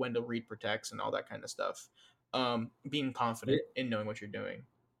knowing like when to read protects and all that kind of stuff. Being confident in knowing what you're doing.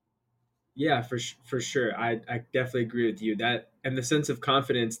 Yeah, for sure. I definitely agree with you. That and the sense of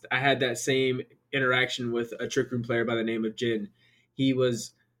confidence. I had that same interaction with a Trick Room player by the name of Jin. He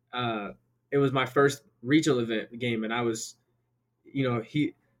was, it was my first regional event game, and I was,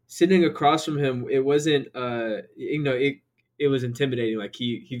 he sitting across from him. It wasn't, it was intimidating. Like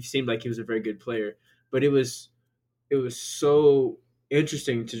he seemed like he was a very good player, but it was so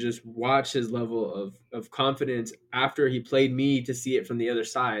interesting to just watch his level of confidence after he played me to see it from the other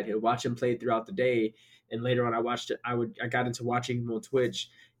side. He'd watch him play throughout the day, and later on, I watched it. I got into watching him on Twitch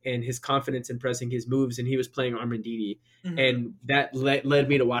and his confidence in pressing his moves, and he was playing Armandini, and that led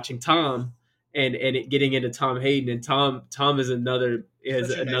me to watching Tom and it getting into Tom Hayden, and Tom is Such a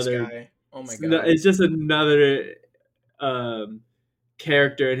nice another guy. Oh my god. it's just another um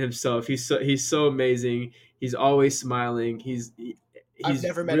character in himself. He's so amazing. He's always smiling. I've He's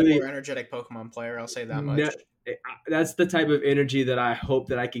never met a more really energetic Pokemon player. I'll say that much. ne- that's the type of energy that I hope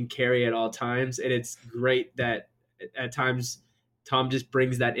that I can carry at all times. And it's great that at times Tom just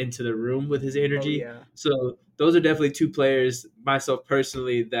brings that into the room with his Oh energy. yeah. So those are definitely two players, myself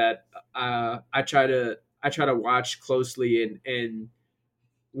personally, that I try to watch closely and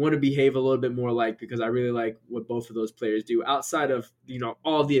want to behave a little bit more like, because I really like what both of those players do. Outside of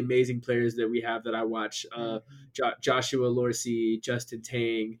all the amazing players that we have that I watch, Joshua Lorsey, Justin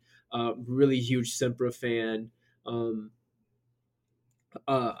Tang, really huge Sempra fan. Um,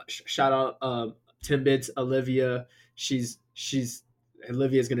 Shout out Timbits, Olivia. She's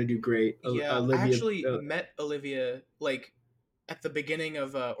Olivia's gonna do great. Yeah, I Olivia, actually met Olivia like at the beginning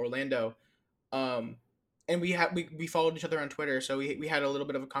of Orlando. Um, and we followed each other on Twitter, so we had a little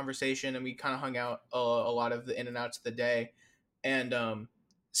bit of a conversation, and we kind of hung out a lot of the in and outs of the day, and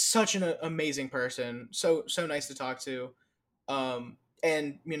such an amazing person, so nice to talk to,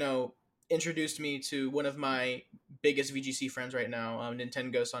 and introduced me to one of my biggest VGC friends right now,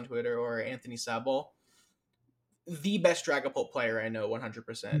 Nintendo Ghost on Twitter, or Anthony Sabal, the best Dragapult player I know,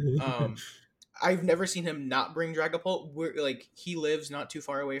 100%. I've never seen him not bring Dragapult. We're like, he lives not too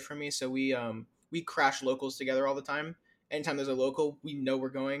far away from me, so we crash locals together all the time. Anytime there's a local, we know we're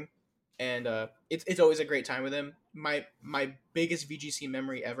going, and it's always a great time with him. My biggest VGC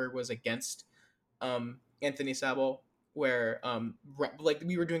memory ever was against Anthony Sabal, where like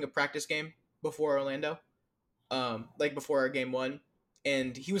we were doing a practice game before Orlando, like before our game one,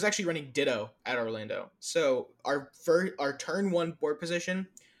 and he was actually running Ditto at Orlando. So our turn one board position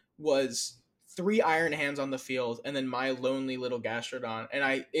was three Iron Hands on the field, and then my lonely little Gastrodon.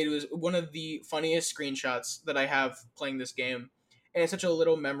 And it was one of the funniest screenshots that I have playing this game, and it's such a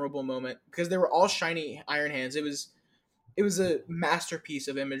little memorable moment because they were all shiny Iron Hands. It was a masterpiece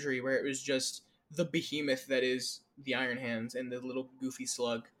of imagery where it was just the behemoth that is the Iron Hands and the little goofy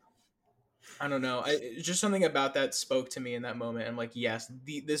slug. I don't know. Just something about that spoke to me in that moment. I'm like, yes,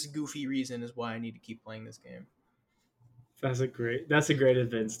 this goofy reason is why I need to keep playing this game. That's a great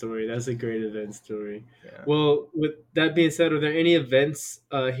event story. That's a great event story. Yeah. Well, with that being said, are there any events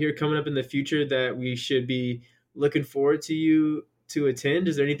here coming up in the future that we should be looking forward to you to attend?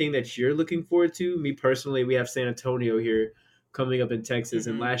 Is there anything that you're looking forward to? Me personally, we have San Antonio here coming up in Texas,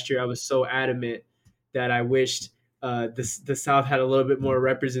 and last year I was so adamant that I wished the South had a little bit more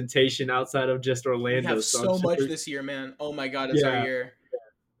representation outside of just We Orlando. have So I'm so much super, this year, man. Oh my god, it's our yeah. year.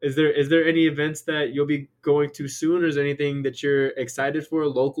 Is there any events that you'll be going to soon, or is there anything that you're excited for,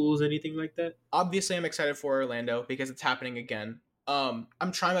 locals, anything like that? Obviously, I'm excited for Orlando because it's happening again. I'm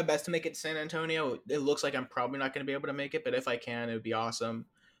trying my best to make it to San Antonio. It looks like I'm probably not going to be able to make it, but if I can, it would be awesome.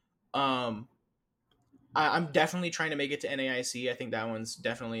 Um, I'm definitely trying to make it to NAIC. I think that one's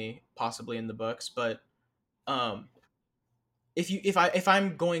definitely possibly in the books. But um, if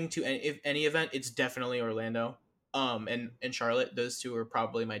I'm going to any event, it's definitely Orlando. And Charlotte. Those two are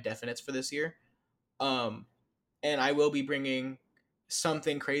probably my definites for this year. Um, and I will be bringing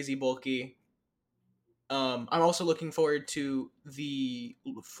something crazy bulky. I'm also looking forward to the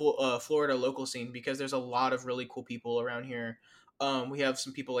Florida local scene because there's a lot of really cool people around here. We have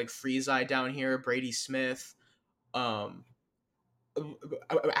some people like Freeze Eye down here, Brady Smith. Um,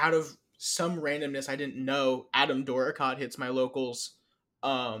 Out of some randomness I didn't know, Adam Doricott hits my locals.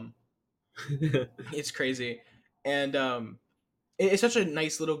 Um, it's crazy, and it's such a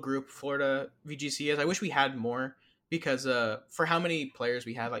nice little group. Florida VGC is. I wish we had more because for how many players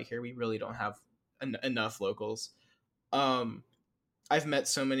we have out here, we really don't have enough locals. Um, I've met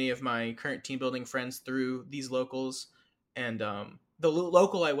so many of my current team building friends through these locals, and the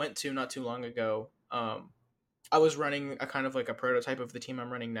local I went to not too long ago, I was running a kind of like a prototype of the team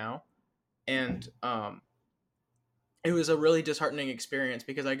I'm running now, and it was a really disheartening experience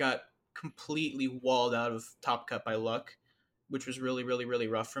because I got completely walled out of Top Cut by luck, which was really really really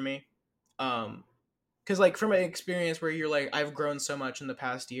rough for me. Because like from an experience where you're like, I've grown so much in the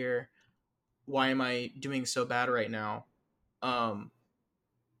past year, why am I doing so bad right now? Um,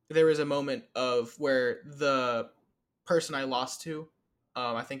 there was a moment of where the person I lost to,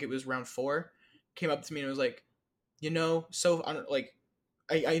 I think it was round 4, came up to me and was like, so like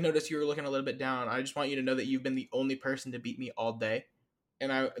I noticed you were looking a little bit down. I just want you to know that you've been the only person to beat me all day,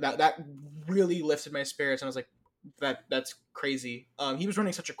 and that really lifted my spirits. And I was like, that's crazy. He was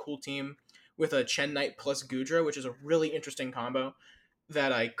running such a cool team with a Chen Knight plus Gudra, which is a really interesting combo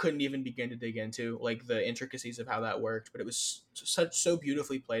that I couldn't even begin to dig into, like the intricacies of how that worked. But it was so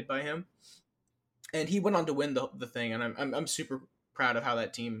beautifully played by him, and he went on to win the thing. And I'm super proud of how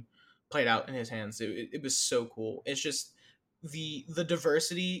that team played out in his hands. It was so cool. It's just the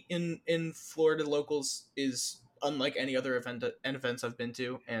diversity in Florida locals is unlike any other events I've been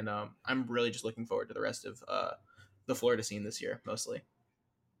to, and I'm really just looking forward to the rest of the Florida scene this year, mostly.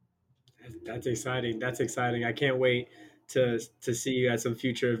 That's exciting. That's exciting. I can't wait to see you at some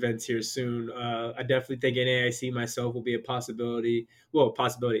future events here soon. I definitely think NAIC myself will be a possibility. Well,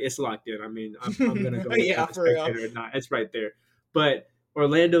 possibility. It's locked in. I mean, I'm gonna go Yeah, as a for real. spectator or not. It's right there. But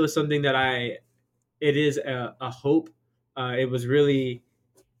Orlando is something that it is a hope. It was really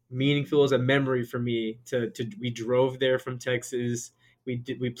meaningful as a memory for me to we drove there from Texas. We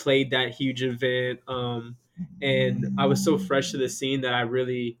played that huge event, and I was so fresh to the scene that I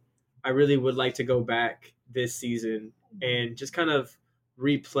really would like to go back this season and just kind of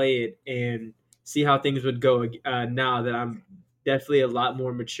replay it and see how things would go now that I'm definitely a lot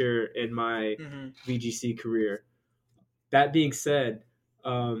more mature in my Hmm. VGC career. That being said,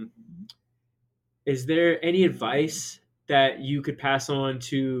 um, is there any advice that you could pass on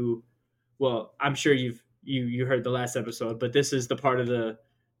to, well, I'm sure you heard the last episode, but this is the part of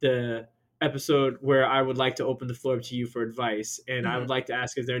the episode where I would like to open the floor up to you for advice, and I Hmm. would like to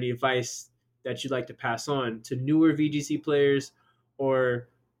ask: is there any advice that you'd like to pass on to newer VGC players or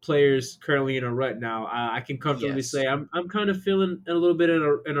players currently in a rut now? I can comfortably Yes. say I'm kind of feeling a little bit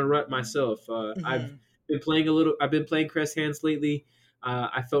in a rut myself. Hmm. I've been playing Crest Hands lately.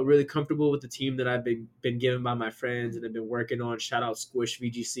 I felt really comfortable with the team that I've been given by my friends and have been working on. Shout out Squish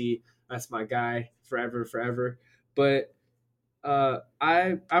VGC, that's my guy forever, forever. But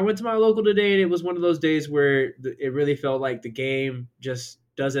I went to my local today, and it was one of those days where it really felt like the game just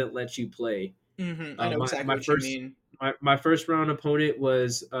doesn't let you play. I know My exactly my what you first mean. my first round opponent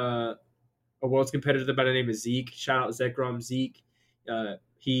was a world's competitor by the name of Zeke. Shout out Zekrom Zeke.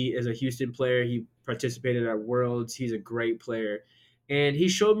 He is a Houston player. He participated at Worlds. He's a great player, and he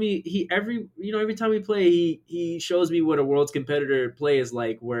showed me every time we play, he shows me what a Worlds competitor play is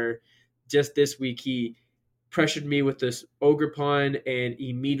like. Where just this week he pressured me with this ogre pawn and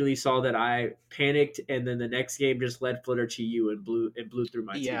immediately saw that I panicked, and then the next game just led Flutter to you and blew through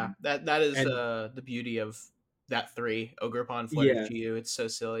my Yeah, team. that is And the beauty of that 3 ogre pawn flutter yeah, to you. It's so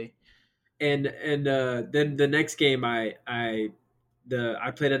silly. and then the next game I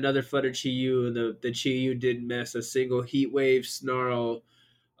played another Flutter Chi-Yu, and the Chi-Yu didn't miss a single heat wave snarl.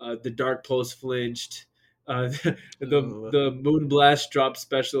 The dark pulse flinched. Ooh. The moonblast dropped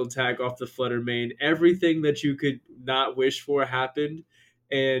special attack off the Flutter main. Everything that you could not wish for happened,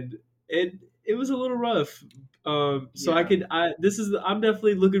 and it was a little rough. So Yeah. I'm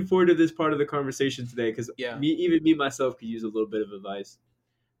definitely looking forward to this part of the conversation today because Yeah. me myself could use a little bit of advice.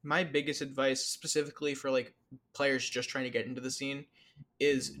 My biggest advice, specifically for like players just trying to get into the scene,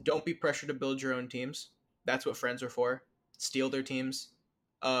 is don't be pressured to build your own teams. That's what friends are for. Steal their teams.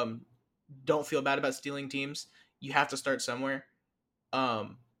 Um, don't feel bad about stealing teams. You have to start somewhere.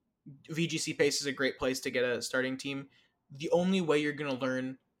 Um, VGC Pace is a great place to get a starting team. The only way you're going to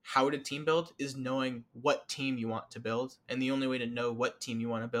learn how to team build is knowing what team you want to build. And the only way to know what team you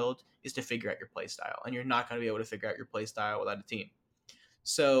want to build is to figure out your play style. And you're not going to be able to figure out your play style without a team.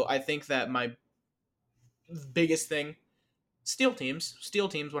 So I think that my biggest thing, steal teams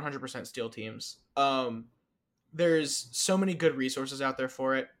 100% steal teams. There's so many good resources out there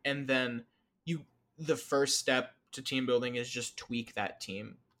for it, and then you the first step to team building is just tweak that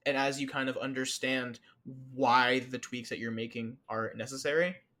team. And as you kind of understand why the tweaks that you're making are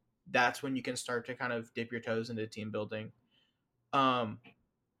necessary, that's when you can start to kind of dip your toes into team building. um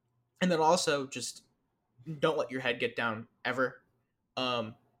and then also just don't let your head get down ever.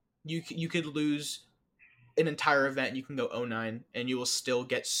 um you could lose an entire event, you can go 0-9, and you will still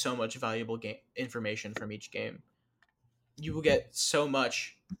get so much valuable game information from each game. You will get so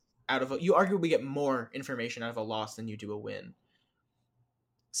much out of you arguably get more information out of a loss than you do a win.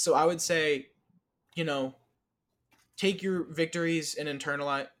 So I would say, take your victories and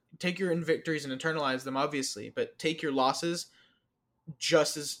internalize them, obviously, but take your losses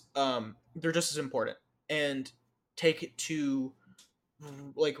just as they're just as important, and take it to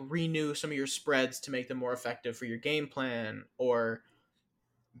renew some of your spreads to make them more effective for your game plan, or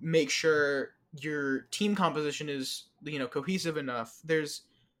make sure your team composition is cohesive enough. There's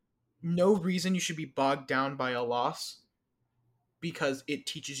no reason you should be bogged down by a loss, because it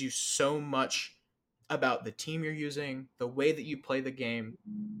teaches you so much about the team you're using, the way that you play the game.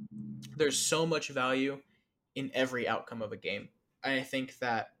 There's so much value in every outcome of a game. I think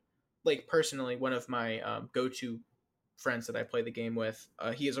that, personally, one of my go-to friends that I play the game with,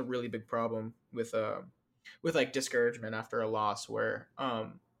 he has a really big problem with discouragement after a loss, where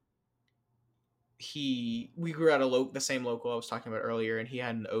we grew at the same local I was talking about earlier, and he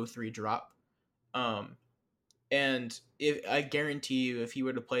had an 0-3 drop. And I guarantee you, if he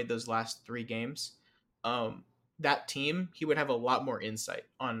would have played those last 3 games, that team, he would have a lot more insight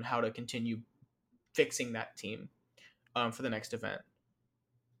on how to continue fixing that team for the next event.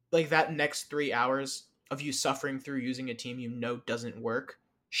 That next 3 hours of you suffering through using a team doesn't work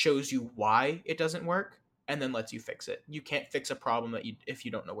shows you why it doesn't work, and then lets you fix it. You can't fix a problem if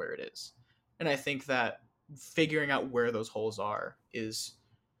you don't know where it is. And I think that figuring out where those holes are is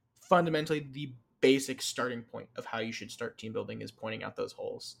fundamentally the basic starting point of how you should start team building, is pointing out those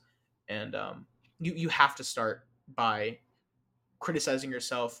holes. And you have to start by criticizing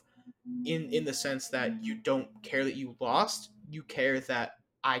yourself in the sense that you don't care that you lost. You care that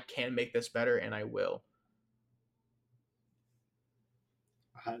I can make this better, and I will.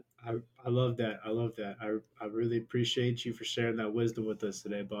 I love that. I love that. I really appreciate you for sharing that wisdom with us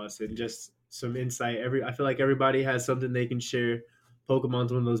today, boss, and just some insight. I feel like everybody has something they can share.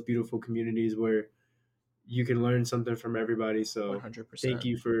 Pokemon's one of those beautiful communities where you can learn something from everybody. So 100%. thank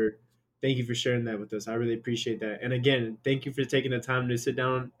you for sharing that with us. I really appreciate that. And again, thank you for taking the time to sit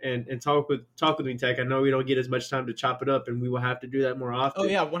down and talk with me, Tech. I know we don't get as much time to chop it up, and we will have to do that more often. Oh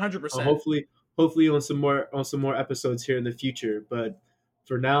yeah, 100%. Hopefully on some more episodes here in the future. But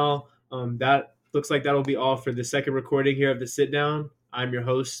for now, that looks like that'll be all for the second recording here of the Sit Down. I'm your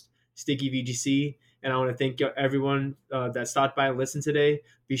host, Sticky VGC, and I want to thank everyone that stopped by and listened today.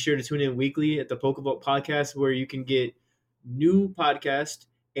 Be sure to tune in weekly at the Pokeball Podcast, where you can get new podcasts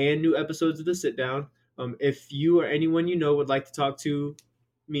and new episodes of the Sit Down. If you or anyone you know would like to talk to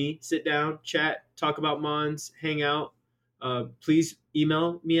me, sit down, chat, talk about Mons, hang out, please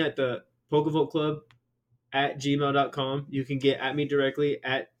email me at the PokevoltClub@gmail.com. You can get at me directly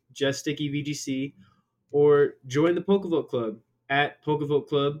at JustStickyVGC, or join the Pokevolt Club at Pokevolt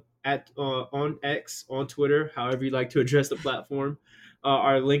Club on X, on Twitter, however you like to address the platform.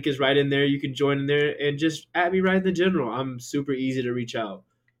 Our link is right in there. You can join in there and just at me right in the general. I'm super easy to reach out.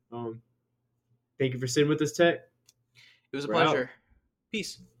 Thank you for sitting with us, Tech. It was a We're out. pleasure.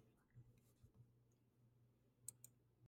 Peace.